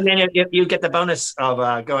then you get the bonus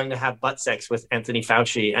of going to have butt sex with Anthony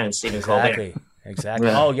Fauci and Stephen Colbert. Exactly.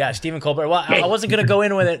 Yeah. Oh yeah, Stephen Colbert. Well, I wasn't going to go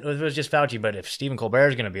in with it. It was just Fauci, but if Stephen Colbert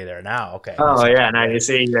is going to be there now, okay. Oh yeah, now you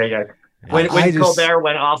see. When Colbert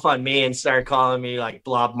went off on me and started calling me like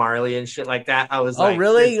Blob Marley and shit like that, I was like, "Oh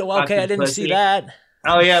really? Well, okay, I didn't see that."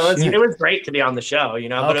 Oh yeah, it was great to be on the show, you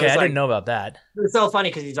know. Okay, but it was I didn't know about that. It was so funny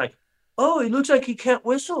because he's like, "Oh, he looks like he can't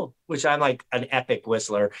whistle," which I'm like an epic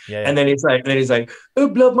whistler. Yeah. And then he's like, "Oh,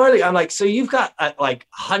 Blob Marley." I'm like, "So you've got like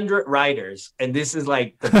 100 writers, and this is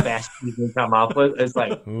like the best you can come up with?" It's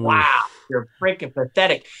like, wow, you're freaking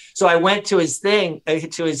pathetic. So I went to his thing,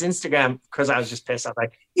 to his Instagram, because I was just pissed. I was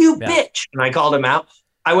like, "You bitch," and I called him out.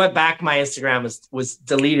 I went back. My Instagram was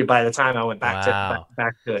deleted by the time I went back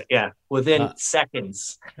to it. Yeah, within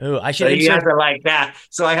seconds. Ooh, I should. So you guys are like that.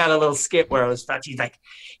 So I had a little skit where I was Fauci's like,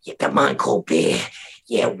 "Yeah, come on, Colbert.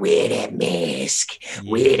 Yeah, wear that mask.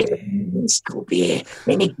 Wear that mask, Colbert.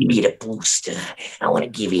 Let me give you the booster. I want to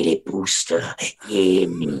give you the booster. Yeah,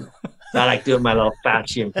 me." I like doing my little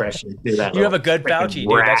Fauci impression. Do that. You have a good Fauci,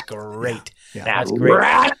 dude. That's great. Yeah. That's great.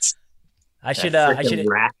 Rat. I should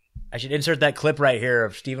Rat. I should insert that clip right here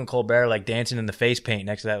of Stephen Colbert like dancing in the face paint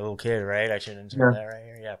next to that little kid, right? I should insert that right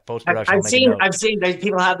here. Yeah, post production. I've seen that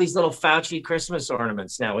people have these little Fauci Christmas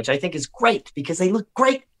ornaments now, which I think is great because they look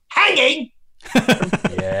great hanging.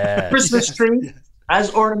 Yeah. Christmas tree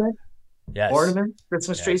as ornament. Yes. Ornament,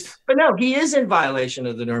 Christmas trees. But no, he is in violation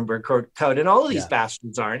of the Nuremberg Code, and all of these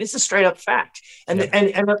bastards aren't. It's a straight up fact. And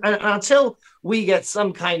until we get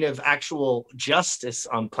some kind of actual justice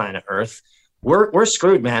on planet Earth, we're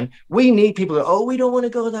screwed, man. We need people to, we don't want to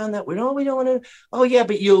go down that. We don't want to. Oh yeah,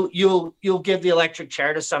 but you'll give the electric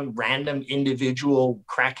chair to some random individual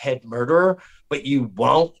crackhead murderer, but you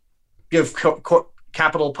won't give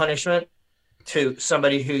capital punishment to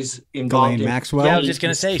somebody who's involved in Maxwell. Yeah, I was just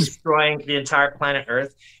going to say destroying the entire planet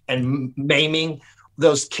Earth and maiming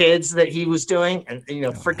those kids that he was doing. And,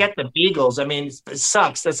 forget the Beagles. I mean, it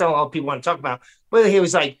sucks. That's all people want to talk about. But he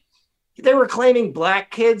was like, they were claiming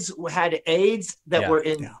black kids had AIDS that were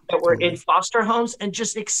in foster homes and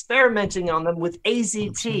just experimenting on them with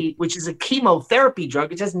AZT, which is a chemotherapy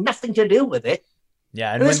drug. It has nothing to do with it.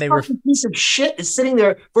 Yeah, and when they were piece of shit is sitting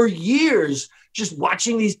there for years, just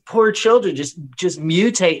watching these poor children just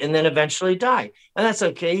mutate and then eventually die, and that's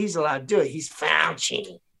okay. He's allowed to do it. He's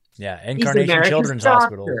Fauci. Yeah, Incarnation Children's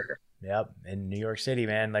Hospital. Yep, in New York City,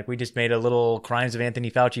 man. Like we just made a little Crimes of Anthony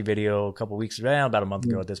Fauci video a couple weeks ago, about a month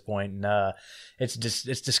ago at this point, and it's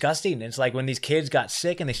disgusting. It's like when these kids got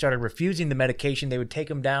sick and they started refusing the medication, they would take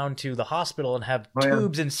them down to the hospital and have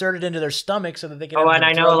tubes inserted into their stomach so that they can have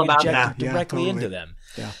I know all about that directly into them.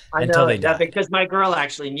 Yeah, I know that because my girl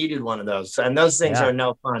actually needed one of those, and those things are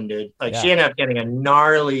no fun, dude. Like she ended up getting a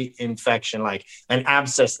gnarly infection, like an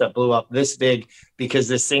abscess that blew up this big because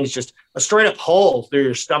this thing's just a straight up hole through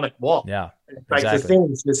your stomach wall. Yeah, like the thing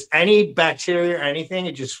is just any bacteria or anything,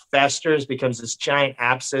 it just festers, becomes this giant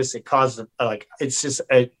abscess. It causes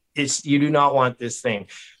you do not want this thing.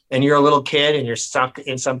 And you're a little kid and you're stuck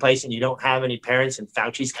in some place and you don't have any parents and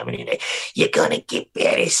Fauci's coming in. You're going to get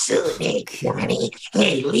better soon, hey, Johnny.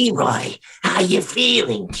 Hey, Leroy, how you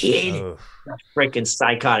feeling, kid? Freaking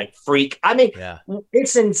psychotic freak. I mean,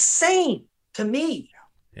 it's insane to me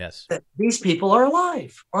that these people are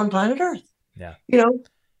alive on planet Earth. Yeah.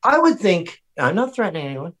 I would think, I'm not threatening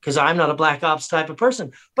anyone because I'm not a black ops type of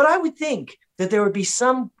person, but I would think that there would be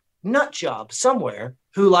some nut job somewhere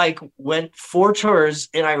who went 4 tours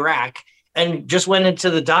in Iraq and just went into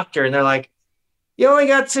the doctor and they're like, you only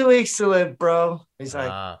got 2 weeks to live, bro. He's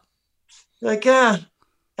like, hey,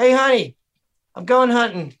 honey, I'm going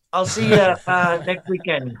hunting. I'll see you next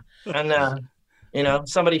weekend. And,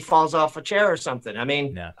 somebody falls off a chair or something. I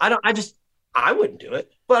mean, I wouldn't do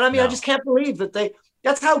it. But I mean, I just can't believe that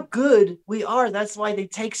that's how good we are. That's why they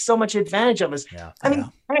take so much advantage of us. Yeah. I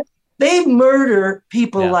mean, they murder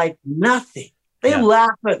people like nothing. They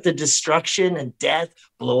laugh at the destruction and death,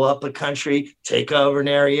 blow up a country, take over an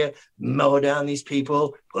area, mow down these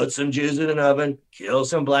people, put some Jews in an oven, kill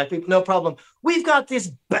some black people. No problem. We've got this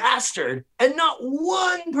bastard, and not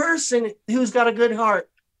one person who's got a good heart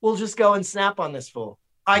will just go and snap on this fool.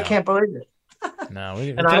 I can't believe it. No,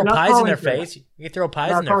 we can throw pies in their face. You can throw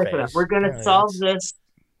pies in their face. We're going to solve this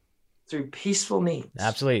through peaceful means.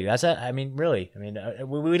 Absolutely. That's it. I mean, really. I mean,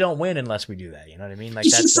 we don't win unless we do that. You know what I mean? It's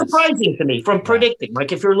just surprising to me from predicting.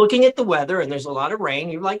 Like if you're looking at the weather and there's a lot of rain,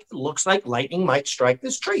 you're like, it looks like lightning might strike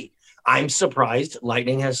this tree. I'm surprised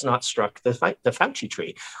lightning has not struck the Fauci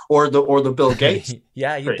tree or the Bill Gates.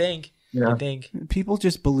 Yeah, you think. I think people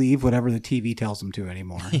just believe whatever the TV tells them to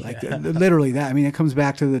anymore. Like literally that. I mean, it comes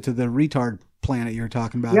back to the retard planet you were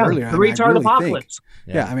talking about earlier. The retard apocalypse.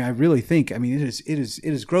 I mean, I really think. I mean, it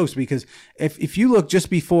is gross because if you look just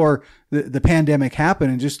before the pandemic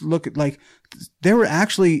happened and just look at there were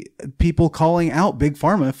actually people calling out Big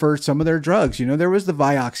Pharma for some of their drugs. There was the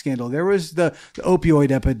Vioxx scandal. There was the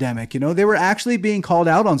opioid epidemic. They were actually being called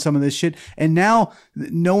out on some of this shit. And now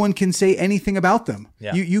no one can say anything about them.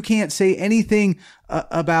 Yeah. You can't say anything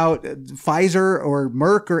about Pfizer or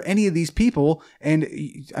Merck or any of these people. And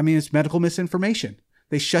I mean, it's medical misinformation.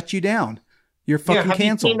 They shut you down. You're fucking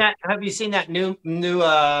canceled. Have you seen that new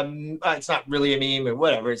it's not really a meme or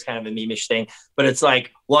whatever. It's kind of a meme-ish thing, but it's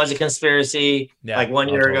like, was a conspiracy 1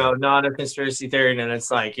 year ago, not a conspiracy theory. And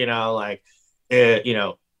it's like,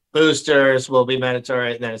 boosters will be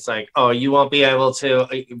mandatory. And then it's like, oh, you won't be able to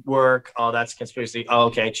work. Oh, that's conspiracy. Oh,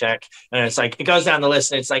 okay, check. And it's like, it goes down the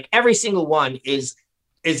list, and it's like every single one is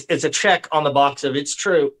a check on the box of it's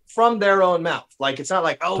true from their own mouth. Like, it's not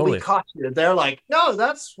like, oh, totally. We caught you. They're like, no,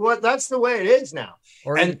 that's the way it is now.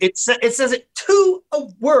 And it says it to a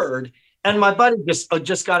word. And my buddy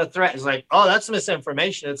just got a threat. He's like, oh, that's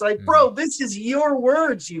misinformation. It's like, bro, this is your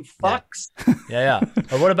words, you fucks. Yeah.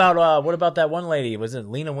 Or what about that one lady? Was it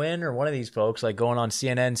Lena Wynn or one of these folks like going on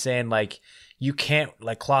CNN saying like, you can't,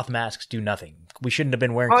 like, cloth masks do nothing. We shouldn't have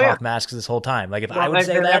been wearing cloth masks this whole time. Like, if I would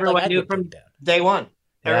say that, everyone like, knew from day one.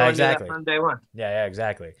 Everyone exactly. knew that from day one. Yeah,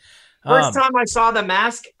 exactly. First time I saw the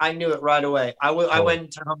mask, I knew it right away. I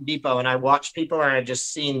went to Home Depot and I watched people, and I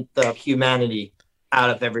just seen the humanity out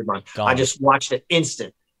of everyone. I just watched it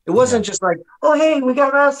instant. It wasn't just like, oh, hey, we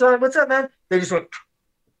got masks on. What's up, man? They just went,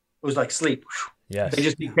 it was like sleep. Yes. They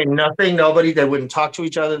just became nothing. Nobody. They wouldn't talk to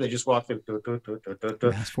each other. They just walked through.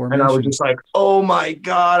 And I was just like, oh my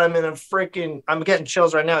God, I'm getting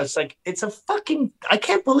chills right now. It's like, I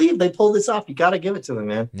can't believe they pulled this off. You got to give it to them,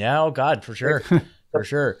 man. Yeah. Oh God, for sure. For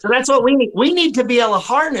sure. So that's what we need. We need to be able to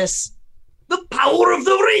harness the power of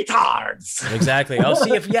the retards. Exactly.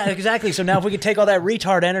 Exactly. So now if we could take all that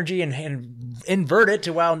retard energy and invert it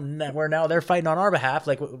to where now they're fighting on our behalf,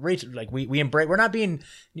 like we embrace. We're not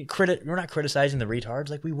criticizing the retards.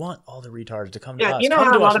 Like, we want all the retards to come to us. You know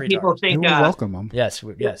how a lot of people think. Welcome them. Yes.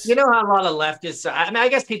 You know how a lot of leftists. I mean, I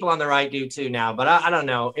guess people on the right do too now, but I don't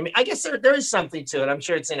know. I mean, I guess there is something to it. I'm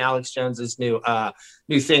sure it's in Alex Jones's new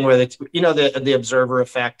thing where the observer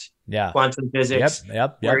effect. Yeah. Quantum physics.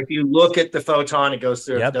 Yep. Where if you look at the photon, it goes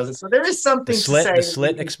through. It doesn't. So there is something to say. The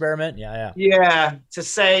slit experiment. Yeah. Yeah. To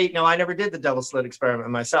say, no, I never did the double slit experiment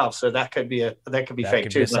myself. So that could be fake too. That could be a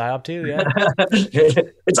psyop too. Yeah.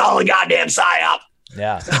 It's all a goddamn psyop.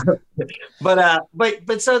 Yeah.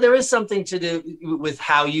 But so there is something to do with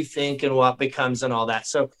how you think and what becomes and all that.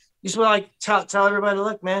 So you just want to tell everybody,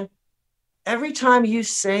 look, man, every time you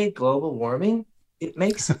say global warming, it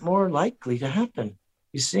makes it more likely to happen.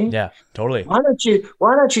 You see? Yeah, totally. Why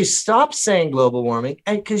don't you stop saying global warming?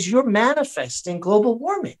 And because you're manifesting global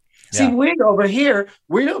warming. See, we over here,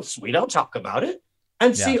 we don't talk about it.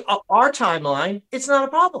 And see, our timeline, it's not a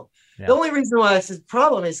problem. Yeah. The only reason why it's a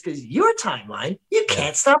problem is because your timeline, you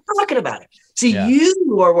can't stop talking about it. See,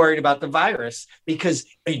 you are worried about the virus because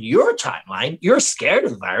in your timeline, you're scared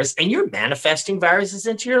of the virus and you're manifesting viruses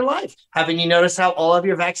into your life. Haven't you noticed how all of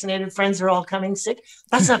your vaccinated friends are all coming sick?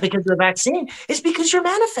 That's not because of the vaccine. It's because you're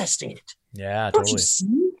manifesting it. Yeah, Don't you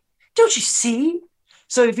see? Don't you see?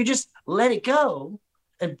 So if you just let it go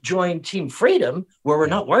and join Team Freedom, where we're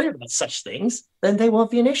not worried about such things, then they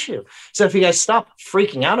won't be an issue. So if you guys stop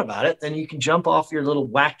freaking out about it, then you can jump off your little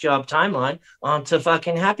whack job timeline onto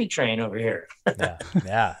fucking Happy Train over here.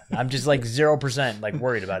 Yeah. I'm just like 0% like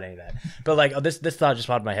worried about any of that. But like this thought just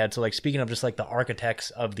popped in my head. So like speaking of just like the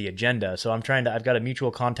architects of the agenda. So I've got a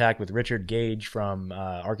mutual contact with Richard Gage from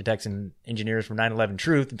Architects and Engineers for 9/11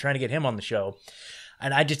 Truth, and trying to get him on the show.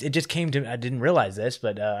 And it just came to, I didn't realize this,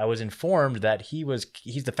 but I was informed that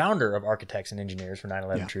he's the founder of Architects and Engineers for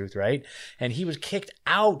 9/11 Truth, right? And he was kicked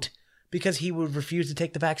out because he would refuse to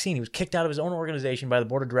take the vaccine. He was kicked out of his own organization by the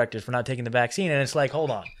board of directors for not taking the vaccine. And it's like, hold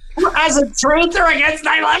on. As a truther against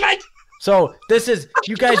 9/11? So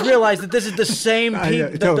you guys realize that this is the same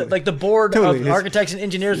people, totally. Like the board of Architects and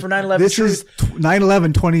Engineers for 9/11 This is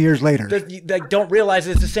 9/11 20 years later. Like don't realize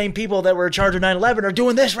it's the same people that were in charge of 9/11 are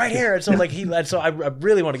doing this right here. And so so I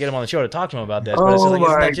really want to get him on the show to talk to him about this. But isn't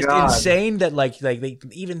that just insane that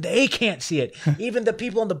even they can't see it. Even the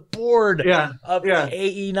people on the board of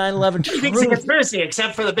AE 9/11 Truth. It's a conspiracy,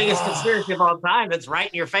 except for the biggest conspiracy of all time. That's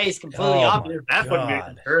right in your face, completely obvious. That wouldn't be a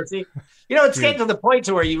conspiracy. It's getting to the point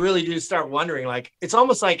to where you really do start wondering, like, it's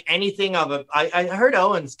almost like anything I heard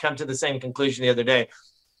Owens come to the same conclusion the other day. It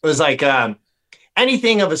was like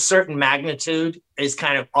anything of a certain magnitude is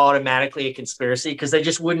kind of automatically a conspiracy because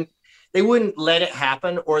they wouldn't let it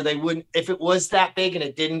happen, or they wouldn't, if it was that big and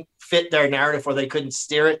it didn't fit their narrative or they couldn't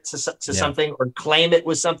steer it to something or claim it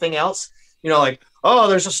was something else, like, oh,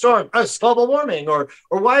 there's a storm, it's global warming, or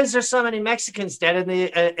why is there so many Mexicans dead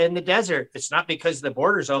in the desert? It's not because the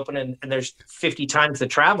border's open and there's 50 times the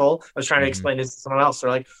travel. I was trying to explain this to someone else. They're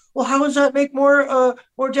like, well, how does that make more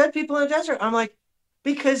dead people in the desert? I'm like,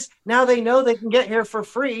 because now they know they can get here for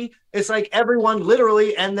free. It's like everyone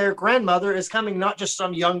literally and their grandmother is coming, not just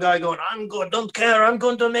some young guy going, don't care, I'm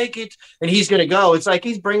going to make it. And he's going to go. It's like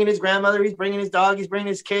he's bringing his grandmother, he's bringing his dog, he's bringing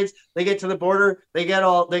his kids. They get to the border, they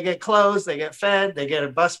get clothes, they get fed, they get a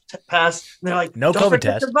bus pass. And they're like, no COVID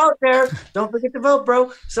test. To vote there. Don't forget to vote,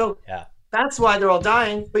 bro. So that's why they're all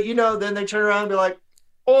dying. But then they turn around and be like,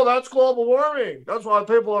 oh, that's global warming. That's why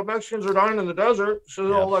Mexicans are dying in the desert.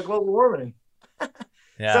 So all that global warming.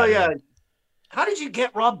 So how did you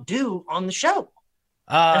get Rob Dew on the show?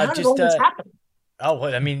 And how did all this happen? Oh,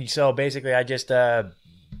 I mean, so basically, I just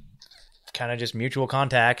kind of just mutual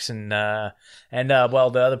contacts, and well,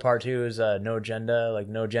 the other part too is No Agenda, like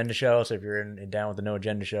No Agenda show. So if you're down with the No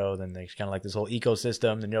Agenda show, then there's kind of like this whole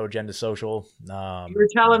ecosystem, the No Agenda social. You were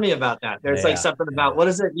telling me about that. There's like something about what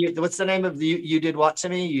is it? What's the name of the you did what to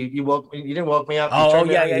me? You didn't woke me up. Oh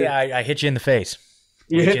yeah. I hit you in the face.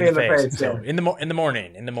 You hit me in the face. So in the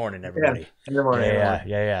morning, everybody. Yeah, in the morning.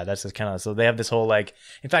 Yeah. That's just kind of, so they have this whole like.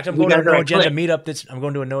 In fact, I'm going to a No Agenda meetup. I'm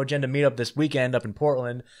going to a No Agenda meetup this weekend up in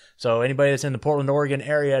Portland. So anybody that's in the Portland, Oregon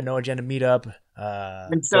area, No Agenda meetup.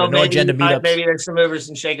 And so maybe there's some movers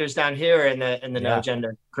and shakers down here in the No Agenda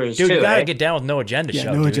cruise dude, too. You gotta get down with No Agenda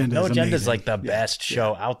show. No Agenda. No Agenda is like the best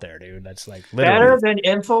show out there, dude. That's like literally better than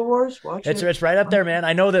InfoWars. It's right up there, man.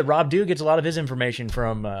 I know that Rob Dew gets a lot of his information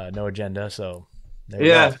from No Agenda, so.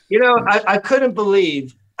 You know, I couldn't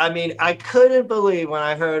believe. I mean, I couldn't believe when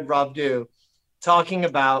I heard Rob Dew talking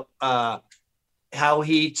about how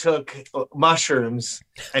he took mushrooms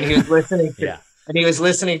and he was listening to and he was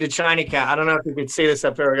listening to China Cat. I don't know if you can see this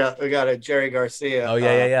up here. We got a Jerry Garcia. Oh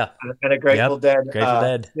yeah. And a Grateful Dead. Grateful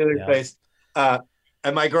Dead. Face.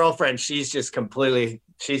 And my girlfriend, she's just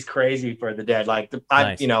she's crazy for the Dead. Like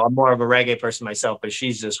nice. I'm more of a reggae person myself, but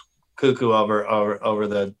she's just cuckoo over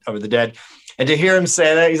the Dead. And to hear him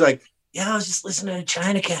say that, he's like, I was just listening to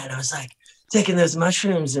China Cat. I was like taking those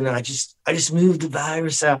mushrooms and I just moved the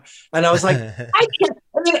virus out. And I was like, I can't.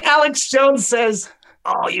 And then Alex Jones says,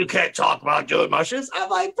 oh, you can't talk about doing mushrooms. I'm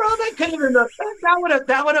like, bro, that couldn't even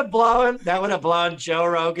that would have blown Joe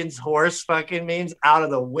Rogan's horse fucking memes out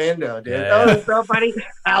of the window, dude. That was so funny.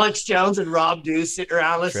 Alex Jones and Rob Dew sitting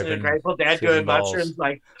around listening to Grateful Dead doing mushrooms,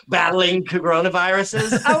 like battling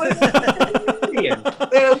coronaviruses. I was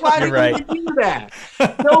why did you do that?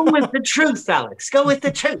 Go with the truth, Alex. Go with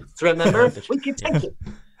the truth. Remember, we can take it.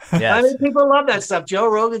 Yes. I mean, people love that stuff. Joe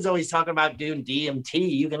Rogan's always talking about doing DMT.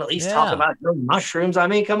 You can at least talk about doing mushrooms. I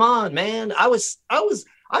mean, come on, man. I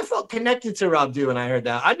felt connected to Rob Dew when I heard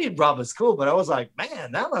that. I knew Rob was cool, but I was like,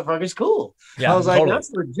 man, that motherfucker's cool. Yeah, I was like,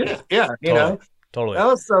 that's legit. Yeah, you know. Totally. That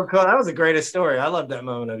was so cool. That was the greatest story. I love that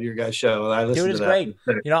moment of your guys' show. I listened to that. Dude, it's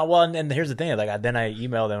great. And here's the thing. Then I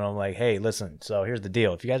emailed them and I'm like, hey, listen, so here's the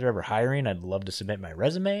deal. If you guys are ever hiring, I'd love to submit my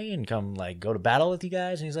resume and come go to battle with you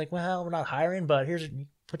guys. And he's like, well, we're not hiring, but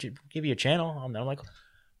give you a channel. I'm like,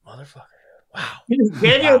 motherfucker. Wow.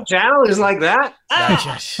 Give you a channel is like that?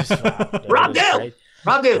 Rob Dew.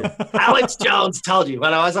 Rob Dew. Alex Jones told you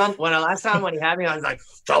last time when he had me, I was like,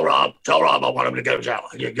 tell Rob I want him to get a channel.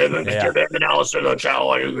 You give him an Alistair the channel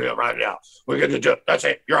right now. We're going to do it. That's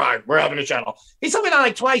it. You're hired. We're having a channel. He told me that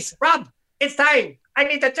like twice. Rob, it's time. I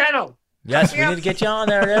need the channel. Yes, we need to get you on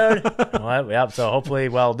there, dude. Well, so hopefully,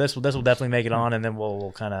 this will definitely make it on, and then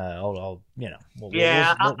we'll kind of, we'll make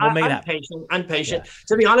it happen. I'm patient. Yeah.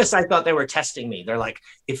 To be honest, I thought they were testing me. They're like,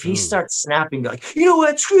 if he starts snapping, they're like, you know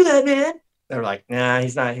what? Screw that, man. They're like, nah,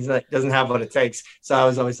 he's not, doesn't have what it takes. So I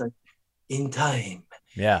was always like, in time.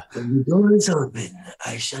 Yeah. When the door is open,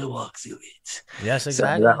 I shall walk through it. Yes,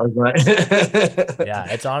 exactly. So that was my yeah,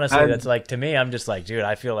 it's honestly, that's like, to me, I'm just like, dude,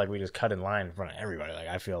 I feel like we just cut in line in front of everybody. Like,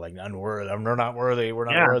 I feel like unworthy. We're not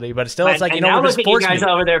worthy. But still, it's like, now look at you guys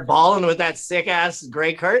over there balling with that sick ass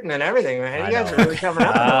gray curtain and everything, man. You guys are really coming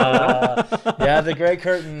up. Yeah, the gray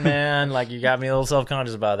curtain, man. Like, you got me a little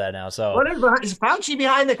self-conscious about that now. So, what is Fauci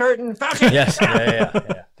behind the curtain? Fauci. Yes. Yeah.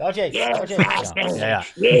 Fauci. Yeah.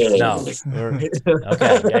 No.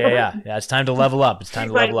 Okay. Yeah. It's time to level up. It's time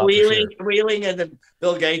to level up. Wheeling, and then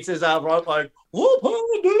Bill Gates is out front like, "What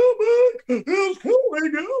pandemic is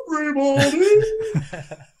killing everybody?"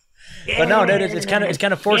 But no, dude, it's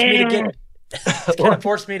kind of forced me to get. It's kind of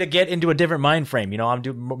forced me to get into a different mind frame.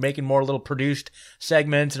 I'm making more little produced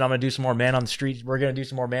segments, and I'm gonna do some more man on the street. We're gonna do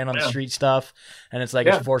some more man on the street stuff, and it's like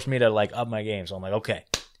it's forced me to like up my game. So I'm like, okay.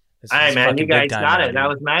 Hey man, you guys got it. That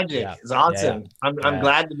was magic. Yeah. It's awesome. Yeah. I'm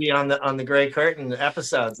glad to be on the Gray Curtain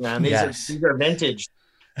episodes, man. These are vintage.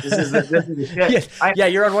 This is the shit.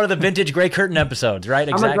 Yes. You're on one of the vintage Gray Curtain episodes, right?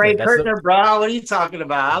 Exactly. I'm a Gray Curtainer, bro. What are you talking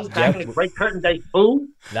about? I was back in the Gray Curtain days, fool.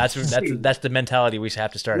 That's the mentality we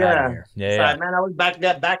have to start having here. Yeah. Man, I was back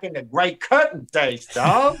in the Gray Curtain days,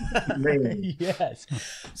 dog. Yes.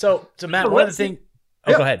 So Matt, one of the things.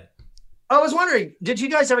 Oh, go ahead. I was wondering, did you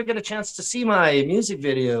guys ever get a chance to see my music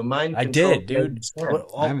video? I did, dude.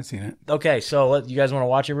 I haven't seen it. Okay, so you guys want to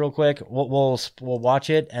watch it real quick? We'll watch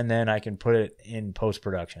it, and then I can put it in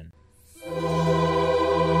post-production.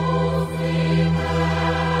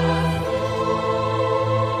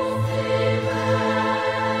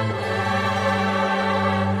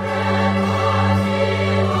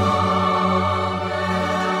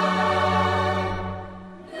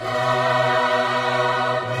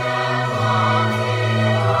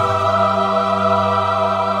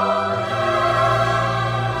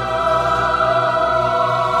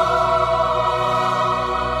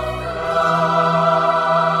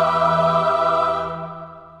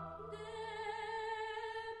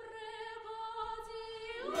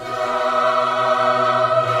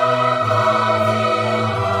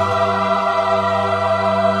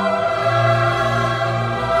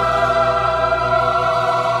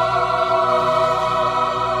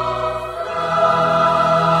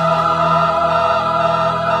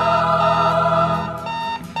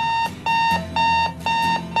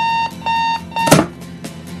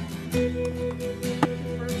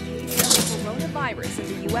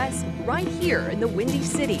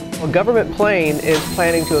 Chinese city. A government plane is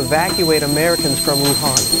planning to evacuate Americans from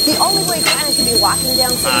Wuhan. The only way China can be locking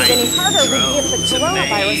down cities any harder would be if the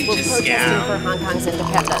coronavirus were protesting for Hong Kong's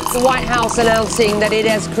independence. The White House announcing that it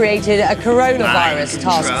has created a coronavirus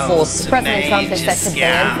task force. President Trump is set to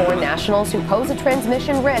ban foreign nationals who pose a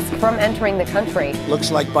transmission risk from entering the country.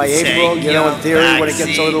 Looks like by April, you know, in theory, when it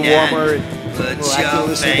gets a little warmer,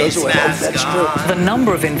 miraculously goes away. I hope that's true. The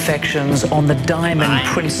number of infections on the Diamond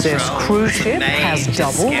Princess cruise ship has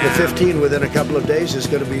doubled. The 15 within a couple of days is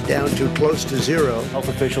going to be down to close to zero. Health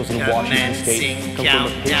officials in Washington State confirm a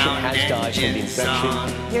patient has died from the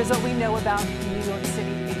infection. Here's what we know about New York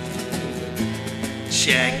City.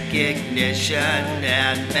 Check ignition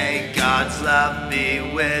and may God's love be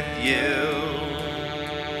with you.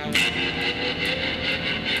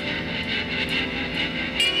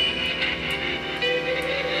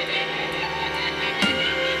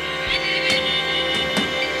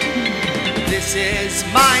 This is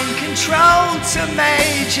mind control to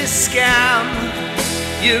major scam.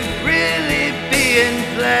 You've really been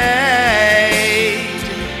played.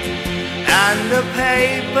 And the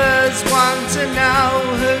papers want to know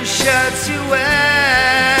whose shirts you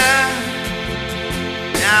wear.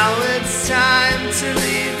 Now it's time to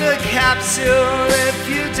leave the capsule if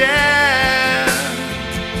you dare.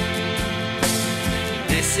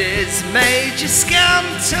 This is major scam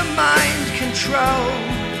to mind control.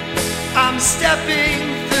 I'm stepping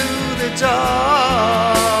through the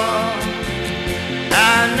door,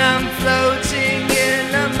 and I'm floating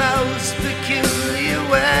in a most peculiar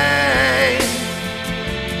way,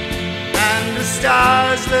 and the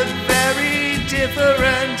stars look very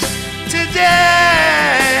different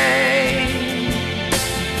today.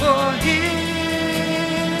 For here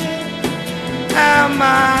am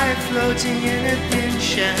I floating in a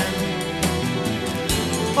dimension.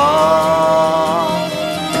 All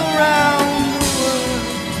around the world,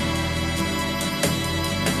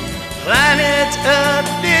 planet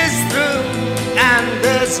Earth is through, and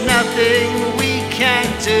there's nothing we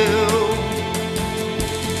can't do.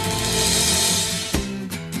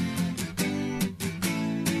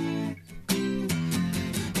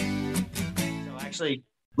 Actually,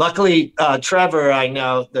 luckily, Trevor, I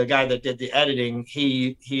know the guy that did the editing.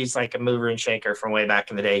 He's like a mover and shaker from way back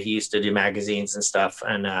in the day. He used to do magazines and stuff,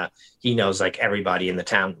 and he knows like everybody in the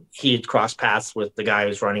town. He had crossed paths with the guy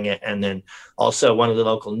who's running it, and then also one of the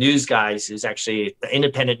local news guys who's actually the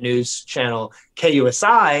independent news channel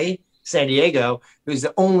KUSI San Diego, who's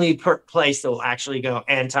the only place that will actually go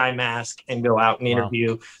anti-mask and go out and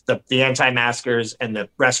interview the anti-maskers and the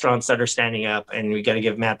restaurants that are standing up. And we got to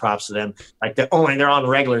give mad props to them. Like they're on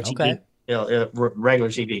regular TV, regular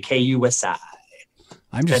TV, KUSI.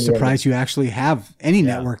 I'm just surprised you actually have any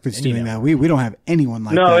network that's doing that. We don't have anyone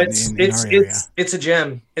like that in our area. It's a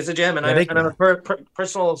gem. It's a gem. And I'm a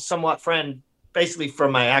personal, somewhat friend, basically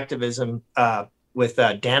from my activism with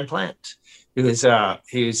Dan Plant, who's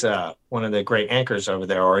one of the great anchors over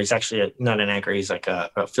there, or he's actually not an anchor. He's like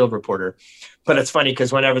a field reporter. But it's funny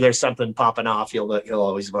because whenever there's something popping off, he'll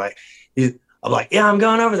always be like, I'm like, yeah, I'm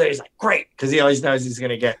going over there. He's like, great, because he always knows he's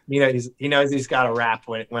gonna get, he knows he's got a rap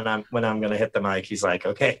when I'm gonna hit the mic. He's like,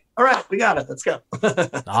 okay, all right, we got it, let's go.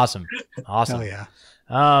 Awesome. Hell yeah.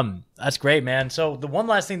 That's great, man. So the one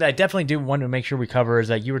last thing that I definitely do want to make sure we cover is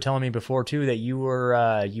that you were telling me before too that you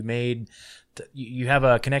were you have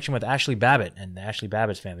a connection with Ashley Babbitt and the Ashley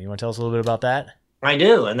Babbitt's family. You want to tell us a little bit about that? I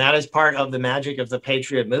do, and that is part of the magic of the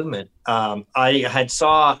Patriot movement. I had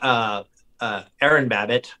saw Aaron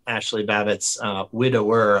Babbitt, Ashley Babbitt's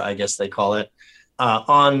widower, I guess they call it,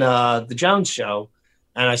 on the Jones Show,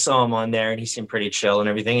 and I saw him on there, and he seemed pretty chill and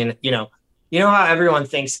everything. And you know how everyone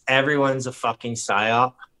thinks everyone's a fucking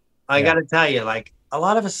psyop. I got to tell you, like a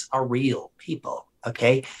lot of us are real people.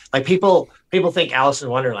 Okay, like people think Alice in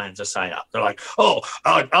Wonderland's a psyop. They're like, oh,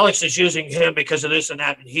 Alex is using him because of this and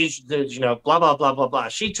that, and he's blah blah blah blah blah.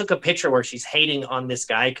 She took a picture where she's hating on this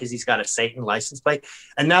guy because he's got a Satan license plate,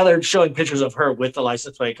 and now they're showing pictures of her with the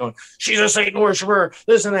license plate, going, she's a Satan worshiper,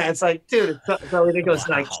 this and that. It's like, dude, it's so ridiculous.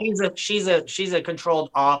 Wow. Like she's a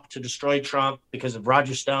controlled op to destroy Trump because of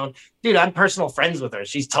Roger Stone. Dude, I'm personal friends with her.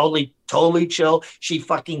 She's totally chill. She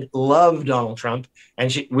fucking loved Donald Trump,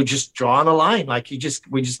 and she would just draw on a line. Like we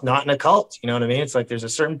just not in a cult. You know what I mean? It's like there's a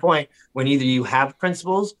certain point when either you have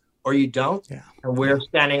principles or you don't. Yeah. And we're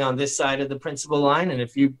standing on this side of the principle line. And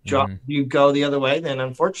if you drop, you go the other way, then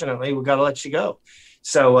unfortunately we got to let you go.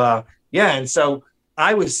 So and so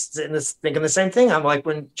I was thinking the same thing. I'm like,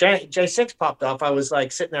 when J6 popped off, I was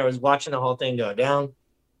like sitting there, I was watching the whole thing go down,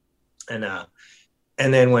 and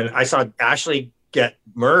then when I saw Ashley get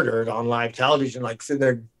murdered on live television, like sitting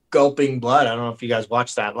there gulping blood. I don't know if you guys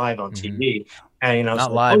watched that live on TV. And you know, not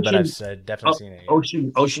so live, but I've definitely seen it.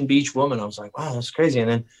 Yeah. Ocean Beach woman. I was like, wow, that's crazy. And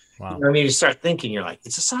then you know what I mean, you start thinking, you're like,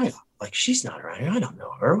 it's a psyop. Like, she's not around here. I don't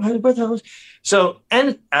know her. What the hell is... So,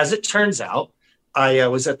 and as it turns out, I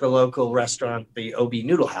was at the local restaurant, the OB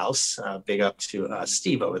Noodle House. Big up to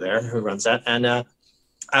Steve over there who runs that. And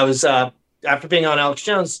I was after being on Alex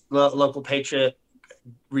Jones, local patriot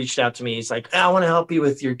reached out to me. He's like, I want to help you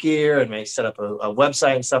with your gear, and may set up a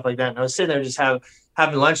website and stuff like that. And I was sitting there just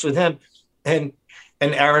having lunch with him, and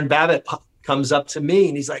Aaron Babbitt comes up to me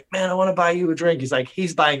and he's like, man, I want to buy you a drink. He's like,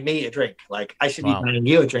 he's buying me a drink. Like, I should be buying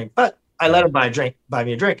you a drink, but I let him buy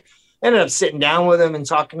me a drink. Ended up sitting down with him and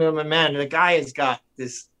talking to him, and man, the guy has got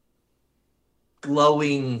this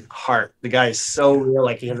glowing heart. The guy is so real.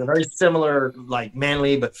 Like, he has a very similar, like,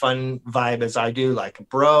 manly but fun vibe as I do, like a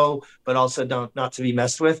bro, but also not to be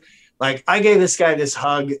messed with. Like, I gave this guy this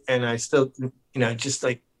hug, and I still, you know, just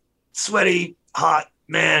like sweaty, hot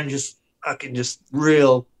man, just fucking just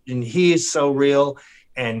real. And he is so real.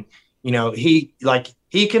 And, you know, he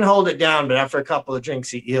can hold it down, but after a couple of drinks,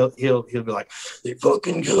 he'll be like, they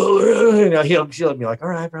fucking kill her. You know, he'll be like, all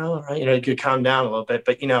right, bro, all right. You know, he could calm down a little bit,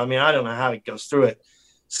 but, you know, I mean, I don't know how he goes through it.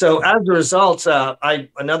 So as a result,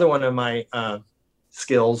 another one of my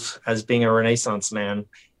skills as being a Renaissance man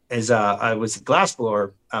is I was a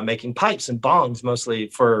glassblower making pipes and bongs mostly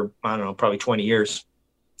for, I don't know, probably 20 years.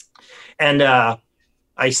 And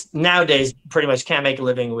I nowadays pretty much can't make a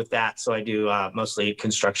living with that. So I do mostly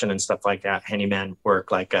construction and stuff like that, handyman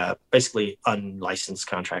work, like basically unlicensed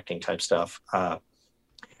contracting type stuff.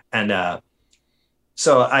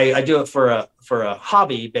 So I do it for a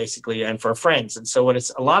hobby basically, and for friends. And so what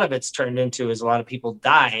a lot of it's turned into is a lot of people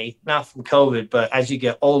die, not from COVID, but as you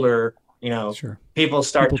get older, you know, people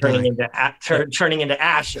start turning into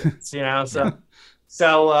ashes, you know?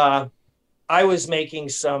 So I was making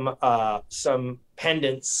some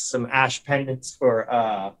pendants, some ash pendants for,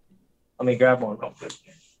 let me grab one real quick.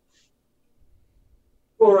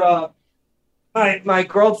 For my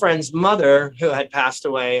girlfriend's mother who had passed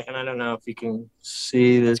away, and I don't know if you can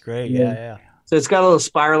see this. That's great, yeah. So it's got a little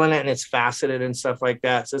spiral in it, and it's faceted and stuff like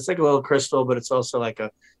that. So it's like a little crystal, but it's also like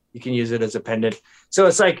you can use it as a pendant. So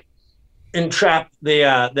it's like entrap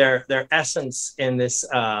their essence in this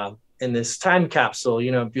time capsule,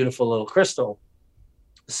 you know, beautiful little crystal.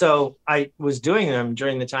 So I was doing them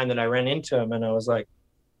during the time that I ran into him, and I was like,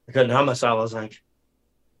 I couldn't help myself. I was like,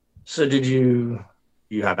 so did you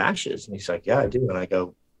have ashes? And he's like, yeah, I do. And I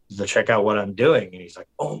go, to check out what I'm doing. And he's like,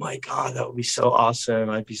 oh my God, that would be so awesome.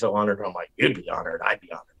 I'd be so honored. I'm like, you'd be honored. I'd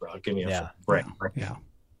be honored, bro. Give me a break. Yeah.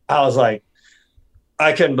 I was like,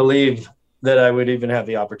 I couldn't believe that I would even have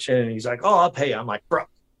the opportunity. He's like, oh, I'll pay you. I'm like, bro,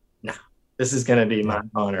 nah, this is going to be my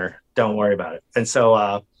honor. Don't worry about it. And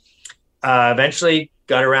so eventually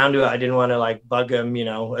got around to it. I didn't want to like bug him, you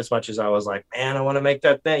know, as much as I was like, man, I want to make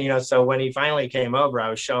that thing, you know. So when he finally came over, I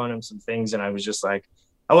was showing him some things, and I was just like,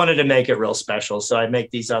 I wanted to make it real special. So I'd make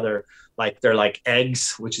these other, like, they're like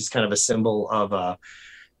eggs, which is kind of a symbol of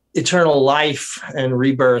eternal life and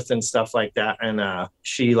rebirth and stuff like that. And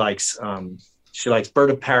she likes bird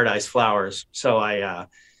of paradise flowers. So I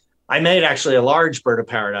made actually a large bird of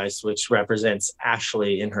paradise, which represents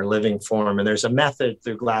Ashley in her living form. And there's a method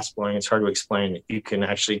through glass blowing. It's hard to explain. You can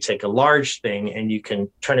actually take a large thing and you can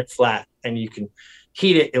turn it flat, and you can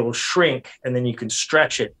heat it. It will shrink, and then you can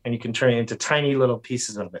stretch it, and you can turn it into tiny little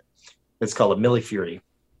pieces of it. It's called a millifury.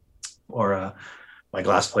 Or my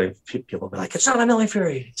glass play people will be like, it's not a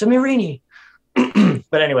millifury, it's a Mirini.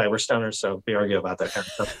 But anyway, we're stoners, so we argue about that kind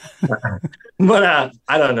of stuff. But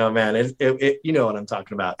I don't know, man. You know what I'm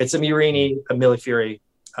talking about. It's a Mirini, a millifury.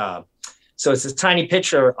 So it's this tiny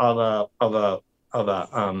picture of a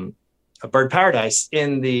bird paradise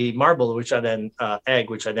in the marble, which I then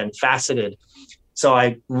which I then faceted. So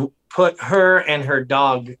I put her and her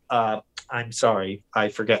dog. I'm sorry, I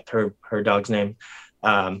forget her dog's name.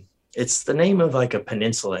 It's the name of like a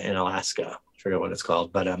peninsula in Alaska. I forget what it's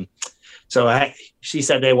called, but she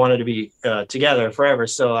said they wanted to be together forever.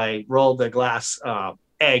 So I rolled the glass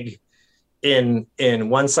egg in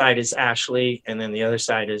one side is Ashley, and then the other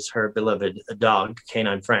side is her beloved dog,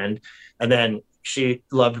 canine friend. And then she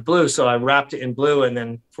loved blue, so I wrapped it in blue. And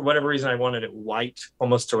then for whatever reason, I wanted it white,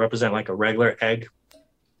 almost to represent like a regular egg.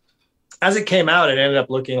 As it came out, it ended up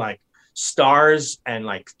looking like stars and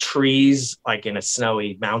like trees, like in a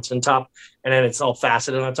snowy mountaintop. And then it's all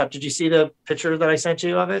faceted on top. Did you see the picture that I sent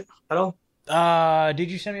you of it at all? Did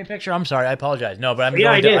you send me a picture? I'm sorry, I apologize. No, but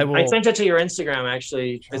I did. I sent it to your Instagram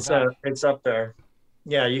actually. It's up there.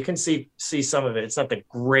 Yeah, you can see some of it. It's not the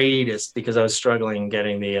greatest because I was struggling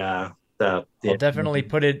getting the I'll definitely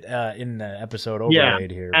put it in the episode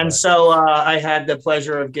overlaid here. And so I had the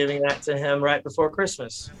pleasure of giving that to him right before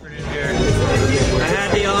Christmas. I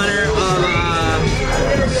had the honor of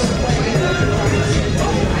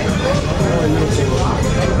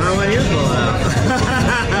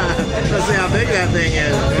let's see how big that thing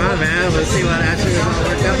is. Come on, man. Let's see what actually is all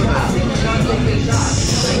worked up about.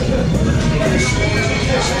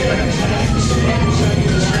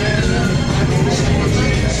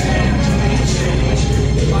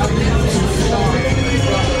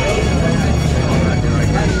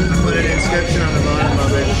 I put an inscription on the bottom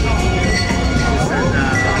of it. It says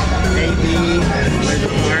AB, there's a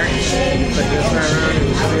heart. Put this right around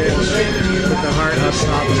and put the heart up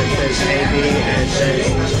top and it says AB and it says,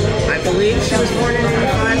 I believe she was born in 85.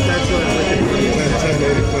 That's what it means.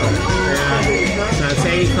 Yeah. So it's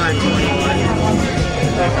 8521.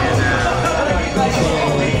 And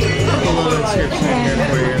a little inscription here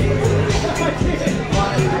for you.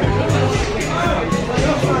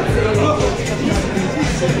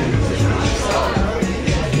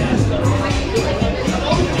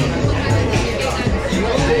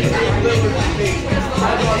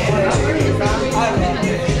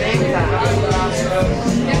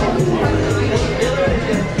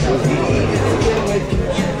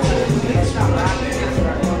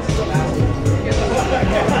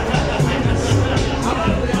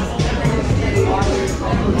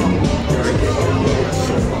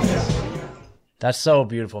 That's so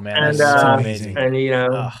beautiful, man. And, That's so amazing. And, you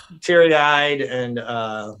know, teary-eyed and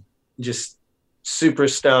just super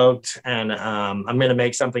stoked. And I'm going to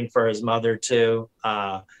make something for his mother, too.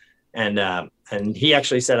 And he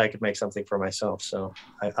actually said I could make something for myself. So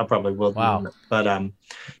I probably will. Wow. But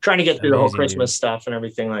trying to get through the whole Christmas stuff and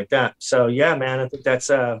everything like that. So, yeah, man, I think that's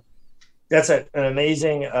an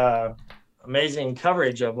amazing amazing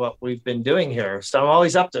coverage of what we've been doing here. So I'm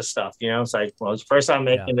always up to stuff, you know. It's like, well, it's the first time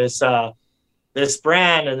making this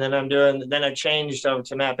brand, and then I changed over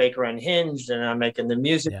to Matt Baker Unhinged, and I'm making the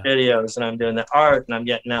music videos, and I'm doing the art, and I'm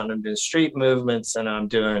getting out and I'm doing street movements, and I'm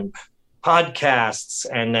doing podcasts,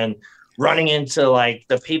 and then running into like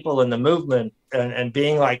the people in the movement and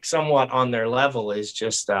being like somewhat on their level is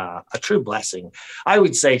just a true blessing. I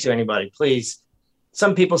would say to anybody, please,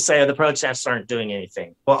 some people say the protests aren't doing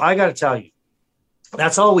anything. Well, I got to tell you,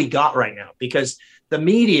 that's all we got right now, because the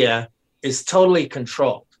media is totally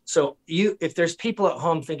controlled. So if there's people at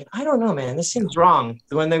home thinking, I don't know, man, this seems wrong.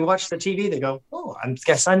 When they watch the TV, they go, oh, I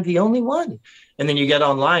guess I'm the only one. And then you get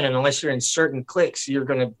online, and unless you're in certain clicks, you're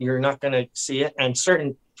not gonna see it. And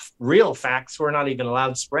certain real facts we're not even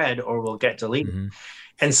allowed spread or will get deleted. Mm-hmm.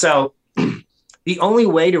 And so the only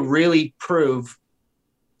way to really prove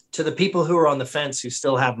to the people who are on the fence, who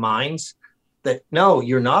still have minds, that no,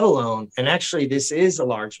 you're not alone. And actually, this is a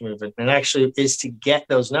large movement, and actually is to get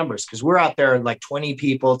those numbers, because we're out there like 20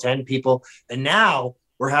 people, 10 people. And now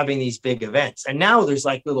we're having these big events. And now there's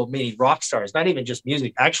like little mini rock stars, not even just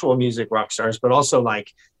music, actual music rock stars, but also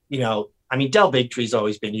like, you know, I mean, Del Bigtree's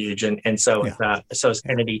always been huge. And so is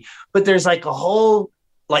Kennedy, but there's like a whole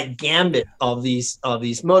like gambit of these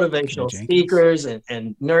motivational speakers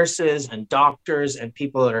and nurses and doctors and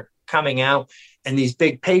people that are coming out. And these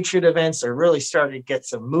big patriot events are really starting to get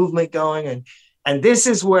some movement going. And this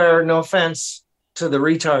is where, no offense to the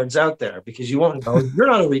retards out there, because you won't know, you're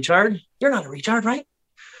not a retard. You're not a retard, right?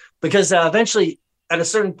 Because eventually, at a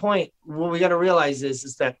certain point, what we got to realize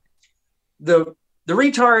is that the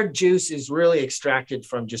retard juice is really extracted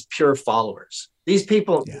from just pure followers. These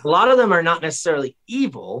people, a lot of them are not necessarily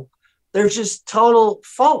evil. They're just total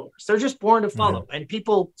followers. They're just born to follow. Mm-hmm. And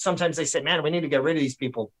people, sometimes they say, man, we need to get rid of these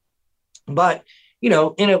people. But, you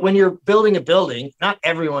know, when you're building a building, not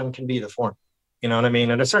everyone can be the foreman. You know what I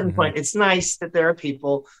mean? At a certain point, it's nice that there are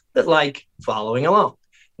people that like following along,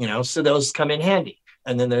 you know, so those come in handy.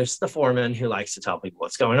 And then there's the foreman who likes to tell people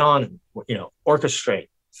what's going on and, you know, orchestrate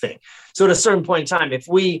thing. So at a certain point in time, if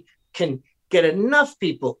we can get enough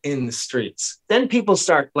people in the streets, then people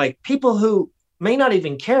start, like, people who may not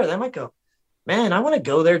even care, they might go, man, I want to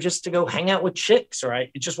go there just to go hang out with chicks, or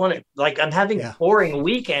I just want to, like, I'm having a boring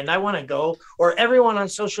weekend. I want to go. Or everyone on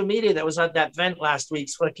social media that was at that event last week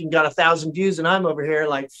fucking got 1,000 views, and I'm over here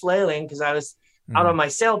like flailing because I was out on my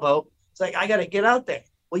sailboat. It's like, I got to get out there.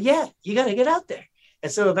 Well, yeah, you got to get out there.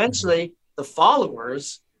 And so eventually the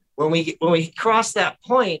followers, when we cross that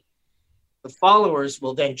point, the followers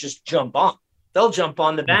will then just jump on. They'll jump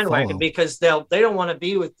on the bandwagon because they don't want to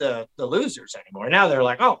be with the losers anymore. Now they're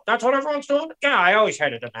like, oh, that's what everyone's doing? Yeah, I always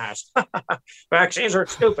hated the mask. Vaccines are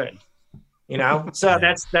stupid. You know? So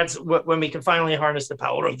that's when we can finally harness the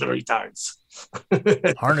power of the retards.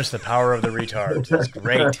 Harness the power of the retards. That's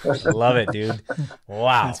great. Love it, dude.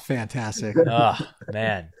 Wow. That's fantastic. Oh,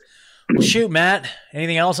 man. Well, shoot, Matt.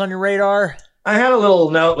 Anything else on your radar? I had a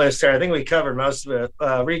little note list here. I think we covered most of it.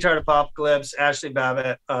 Retard apocalypse, Ashley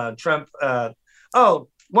Babbitt, Trump.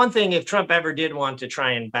 One thing, if Trump ever did want to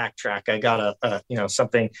try and backtrack, I got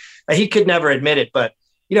something. He could never admit it, but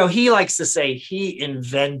he likes to say he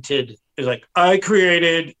invented. He's like, I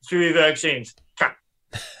created 3 vaccines.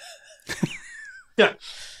 Yeah.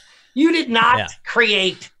 You did not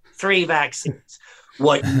create 3 vaccines.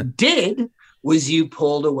 What you did was you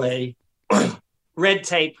pulled away red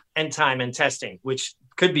tape and time and testing, which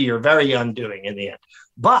could be your very undoing in the end.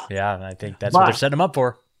 But yeah, I think that's what they're setting them up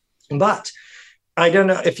for. But I don't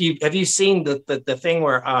know if you seen the thing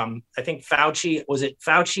where I think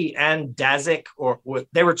Fauci and Daszak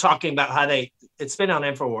they were talking about how it's been on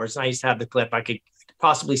InfoWars, and I used to have the clip. I could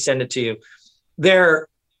possibly send it to you. They're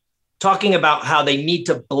talking about how they need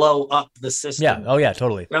to blow up the system. Yeah. Oh yeah,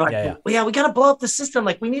 totally. They're like, we got to blow up the system.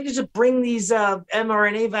 Like, we needed to bring these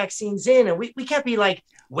mRNA vaccines in, and we can't be like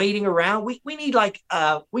waiting around. We need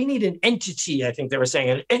we need an entity. I think they were saying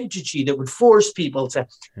an entity that would force people to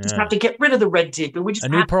just have to get rid of the red tape, and we just a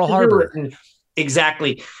new Pearl Harbor.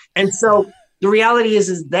 Exactly. And so the reality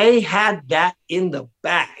is they had that in the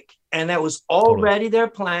bag, and that was already their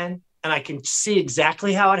plan. And I can see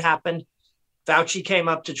exactly how it happened. Fauci came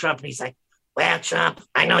up to Trump and he's like, well, Trump,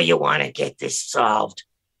 I know you want to get this solved,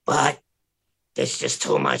 but there's just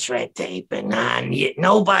too much red tape, and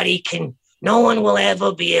no one will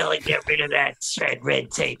ever be able to get rid of that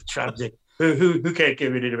red tape. Trump's like, who can't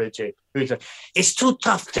get rid of the red tape? It's too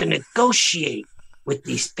tough to negotiate with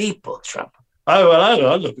these people, Trump.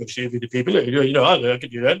 I'll negotiate with the people. I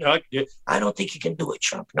can do that. I don't think you can do it,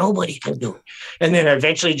 Trump. Nobody can do it. And then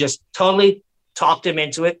eventually just totally talked him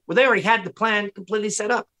into it. Well, they already had the plan completely set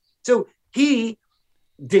up. So he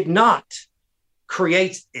did not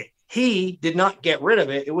create it. He did not get rid of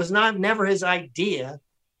it. It was never his idea.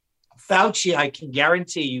 Fauci, I can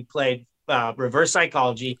guarantee you, played reverse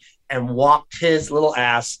psychology and walked his little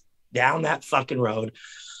ass down that fucking road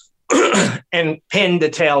and pinned the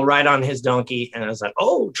tail right on his donkey. And I was like,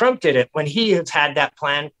 oh, Trump did it, when he has had that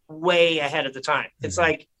plan way ahead of the time. Mm-hmm. It's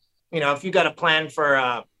like, if you got a plan for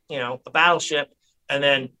a battleship, and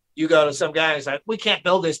then you go to some guy who's like, we can't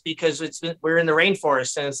build this because we're in the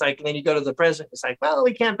rainforest. And it's like, and then you go to the president, it's like, well,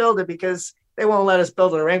 we can't build it because they won't let us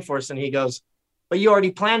build in the rainforest. And he goes, but you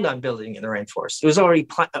already planned on building in the rainforest. It was already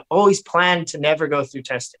always planned to never go through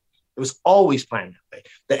testing. It was always planned that way.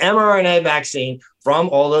 The mRNA vaccine from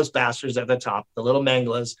all those bastards at the top, the little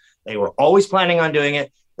Menglas, they were always planning on doing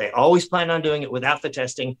it. They always planned on doing it without the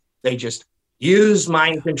testing. They just use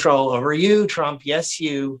mind control over you, Trump. Yes,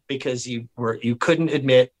 you, because you couldn't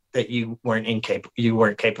admit that you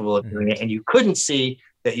weren't capable of doing it, and you couldn't see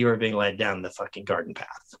that you were being led down the fucking garden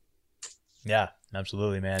path. Yeah,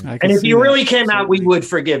 absolutely, man. And if you really came out, we would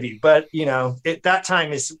forgive you. But that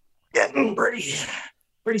time is getting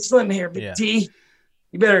pretty slim here. But D,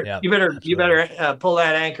 you better pull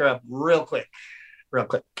that anchor up real quick.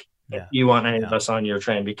 If you want any of us on your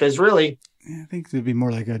train, because really, I think it'd be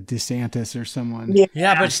more like a DeSantis or someone.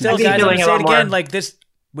 Yeah, but still, guys, I'm say it again, like this.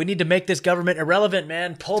 We need to make this government irrelevant,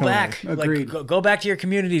 man. Pull back. Agreed. Like, go back to your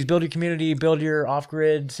communities, build your community, build your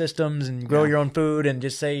off-grid systems, and grow your own food. And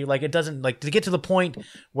just say, like, it doesn't, like, to get to the point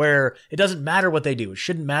where it doesn't matter what they do. It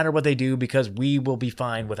shouldn't matter what they do, because we will be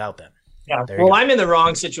fine without them. Yeah. Well, I'm in the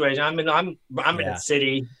wrong situation. I'm in a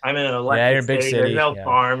city. I'm in an electric big city. There's no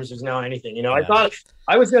farms. There's no anything. I thought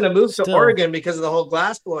I was going to move to Oregon because of the whole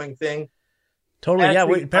glass blowing thing. Totally, yeah.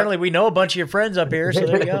 Apparently, we know a bunch of your friends up here, so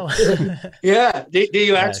there you go. Yeah. Do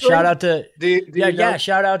you actually? Shout out to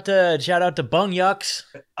Shout out to Bung Yucks.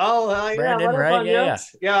 Oh, yeah, Brandon, right? Yeah.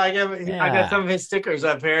 I got some of his stickers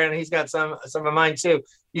up here, and he's got some of mine too.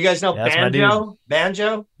 You guys know Banjo?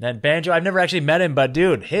 Banjo? That Banjo, I've never actually met him, but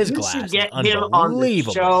dude, his glass is unbelievable. Him on the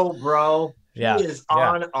show, bro. Yeah. He is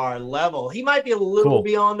on our level. He might be a little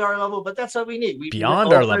beyond our level, but that's what we need.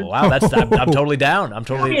 Beyond our level. Wow, I'm totally down. I'd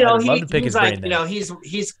love to pick his brain. He's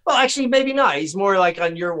well, actually, maybe not. He's more like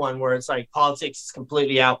on your one where it's like politics is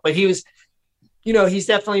completely out. But he was, he's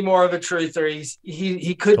definitely more of a truther.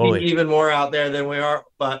 He could be even more out there than we are.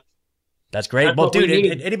 But that's great. Well,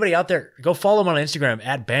 dude, anybody out there, go follow him on Instagram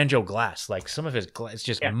at Banjo Glass. Like, some of his glass, it's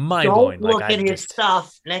just mind blowing. Don't look at his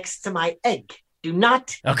stuff next to my egg. Do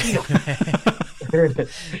not. Okay.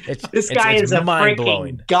 This guy is a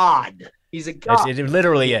freaking god. He's a god. It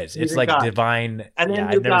literally is. It's like divine. And then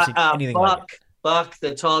I've never seen anything like it. Buck,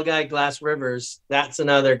 the tall guy, Glass Rivers. That's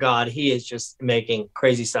another god. He is just making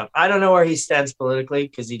crazy stuff. I don't know where he stands politically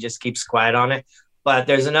because he just keeps quiet on it. But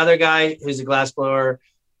there's another guy who's a glassblower.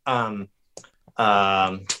 Brain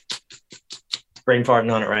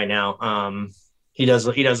farting on it right now. He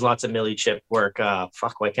does lots of milli chip work. Why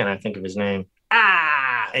can't I think of his name?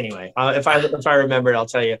 Anyway, if I remember it, I'll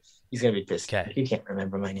tell you. He's gonna be pissed. Okay. You can't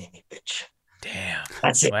remember my name, you bitch. Damn.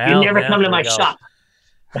 That's it. Well, you never come to my shop.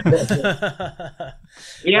 And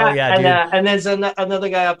there's another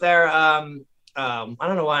guy up there. I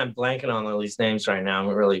don't know why I'm blanking on all these names right now. I'm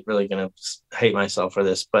really gonna hate myself for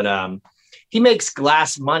this, but he makes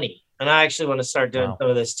glass money, and I actually want to start doing some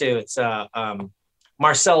of this too. It's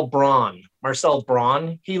Marcel Braun. Marcel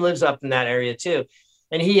Braun. He lives up in that area too,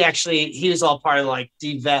 and he was all part of like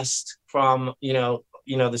divest from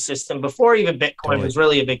the system before even Bitcoin was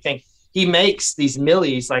really a big thing. He makes these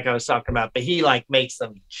millis like I was talking about, but he like makes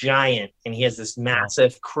them giant, and he has this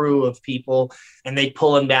massive crew of people, and they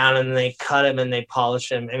pull him down and they cut him and they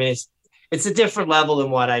polish him. I mean, it's a different level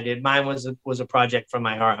than what I did. Mine was a project from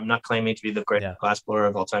my heart. I'm not claiming to be the greatest glassblower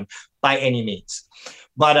of all time by any means,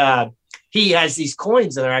 but he has these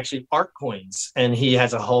coins that are actually art coins, and he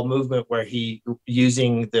has a whole movement where he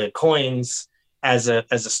using the coins as a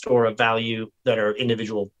store of value that are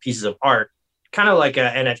individual pieces of art, kind of like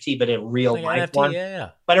an NFT, but a real life one.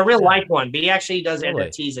 But a real life one. But he actually does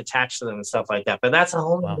NFTs attached to them and stuff like that. But that's a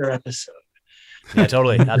whole other episode. Yeah,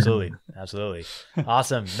 totally. Absolutely.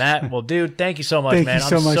 Awesome. Matt, well, dude, thank you so much, man.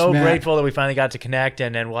 I'm so grateful that we finally got to connect,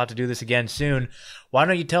 and we'll have to do this again soon. Why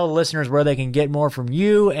don't you tell the listeners where they can get more from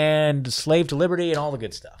you and Slave to Liberty and all the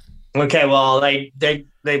good stuff? Okay, well, they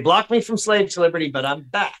blocked me from Slave to Liberty, but I'm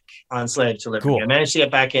back on Slave to Liberty. Cool. I managed to get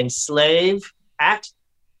back in Slave, the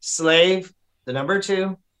number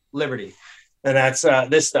 2, Liberty. And that's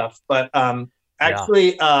this stuff. But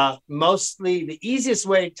actually, mostly the easiest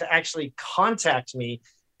way to actually contact me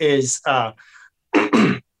is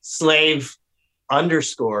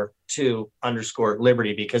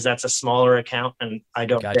slave_to_liberty, because that's a smaller account and I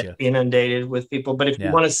don't get inundated with people. But if you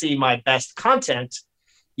want to see my best content,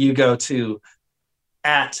 you go to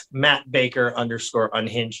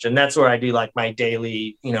 @MattBaker_unhinged. And that's where I do like my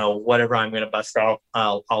daily, whatever I'm going to bust out.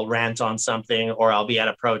 I'll rant on something, or I'll be at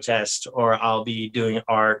a protest, or I'll be doing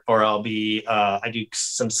art, or I'll be, I do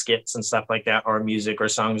some skits and stuff like that, or music or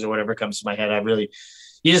songs or whatever comes to my head.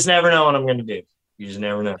 You just never know what I'm going to do. You just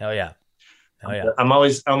never know. Hell yeah. I'm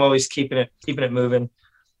always keeping it moving,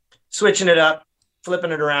 switching it up,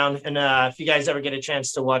 flipping it around. And if you guys ever get a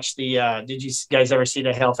chance to watch did you guys ever see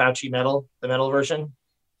the Hail Fauci metal, the metal version?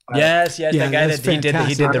 Yes. The guy that he did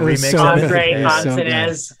the remix. Andre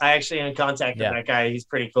Ancinez. I actually in contact with that guy. He's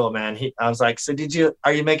pretty cool, man. I was like, so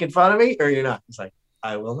are you making fun of me or you're not? He's like,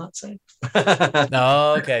 I will not say.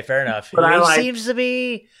 No, okay, fair enough. But it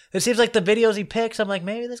seems like the videos he picks, I'm like,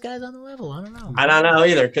 maybe this guy's on the level. I don't know. I don't know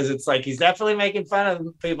either, because it's like he's definitely making fun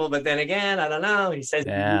of people, but then again, I don't know. He says he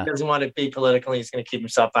doesn't want to be political. He's going to keep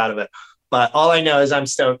himself out of it. But all I know is I'm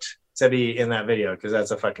stoked to be in that video, because that's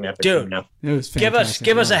a fucking epic. Dude, it was fantastic.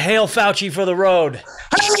 Give us a Hail Fauci for the road.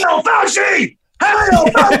 Hail Fauci! Hail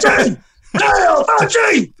Fauci! Hail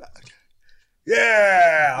Fauci!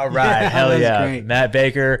 Yeah. All right. Hell yeah. Great. Matt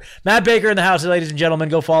Baker in the house, ladies and gentlemen.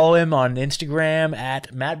 Go follow him on Instagram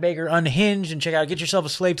 @MattBakerUnhinged and get yourself a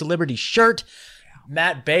Slave to Liberty shirt.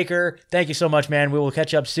 Matt Baker, thank you so much, man. We will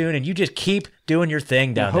catch up soon, and you just keep doing your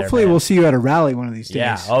thing down there. Hopefully, we'll see you at a rally one of these days.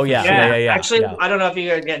 Yeah. Oh, yeah. Actually, I don't know if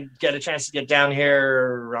you get a chance to get down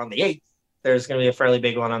here on the 8th. There's going to be a fairly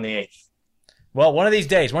big one on the 8th. Well, one of these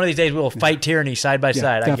days we will fight tyranny side by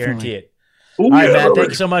side. Definitely. I guarantee it. All right, Matt. Thank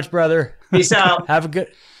you so much, brother. Peace out. Have a good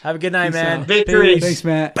night, Peace man. Out. Victory. Thanks,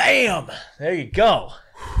 Matt. Bam. There you go.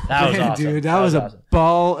 That was awesome. Dude, that was a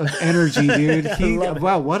ball of energy, dude.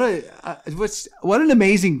 Wow, what an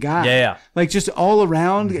amazing guy. Yeah. Like just all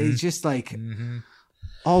around, he's just like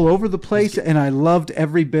all over the place, and I loved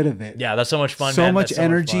every bit of it. Yeah, that's so much fun. So much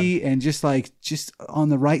energy, and just on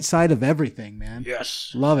the right side of everything, man.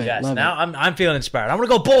 Yes, love it. Yes. Love now it. I'm feeling inspired. I'm gonna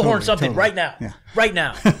go bullhorn something right now. Yeah. Right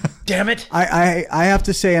now. Damn it. I have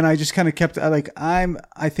to say, and I just kind of kept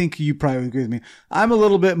I think you probably agree with me. I'm a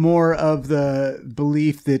little bit more of the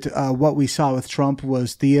belief that what we saw with Trump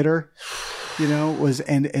was theater,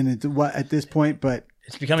 at this point, but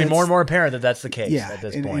it's becoming more and more apparent that that's the case at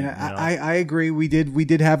this point. I agree. We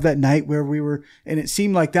did have that night where we were, and it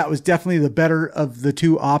seemed like that was definitely the better of the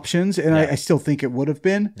two options, and I still think it would have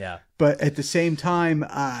been. Yeah. But at the same time,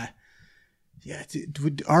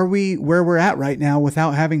 are we where we're at right now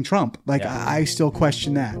without having Trump? I still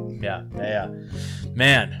question that. Yeah.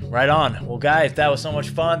 Man, right on. Well, guys, that was so much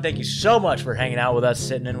fun. Thank you so much for hanging out with us,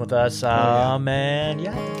 sitting in with us. Man, I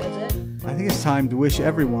think that's it. I think it's time to wish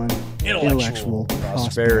everyone intellectual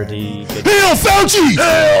prosperity. Hail Fauci!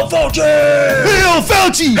 Hail Fauci! Hail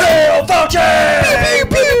Fauci! Hail Fauci!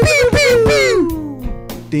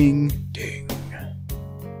 Ding.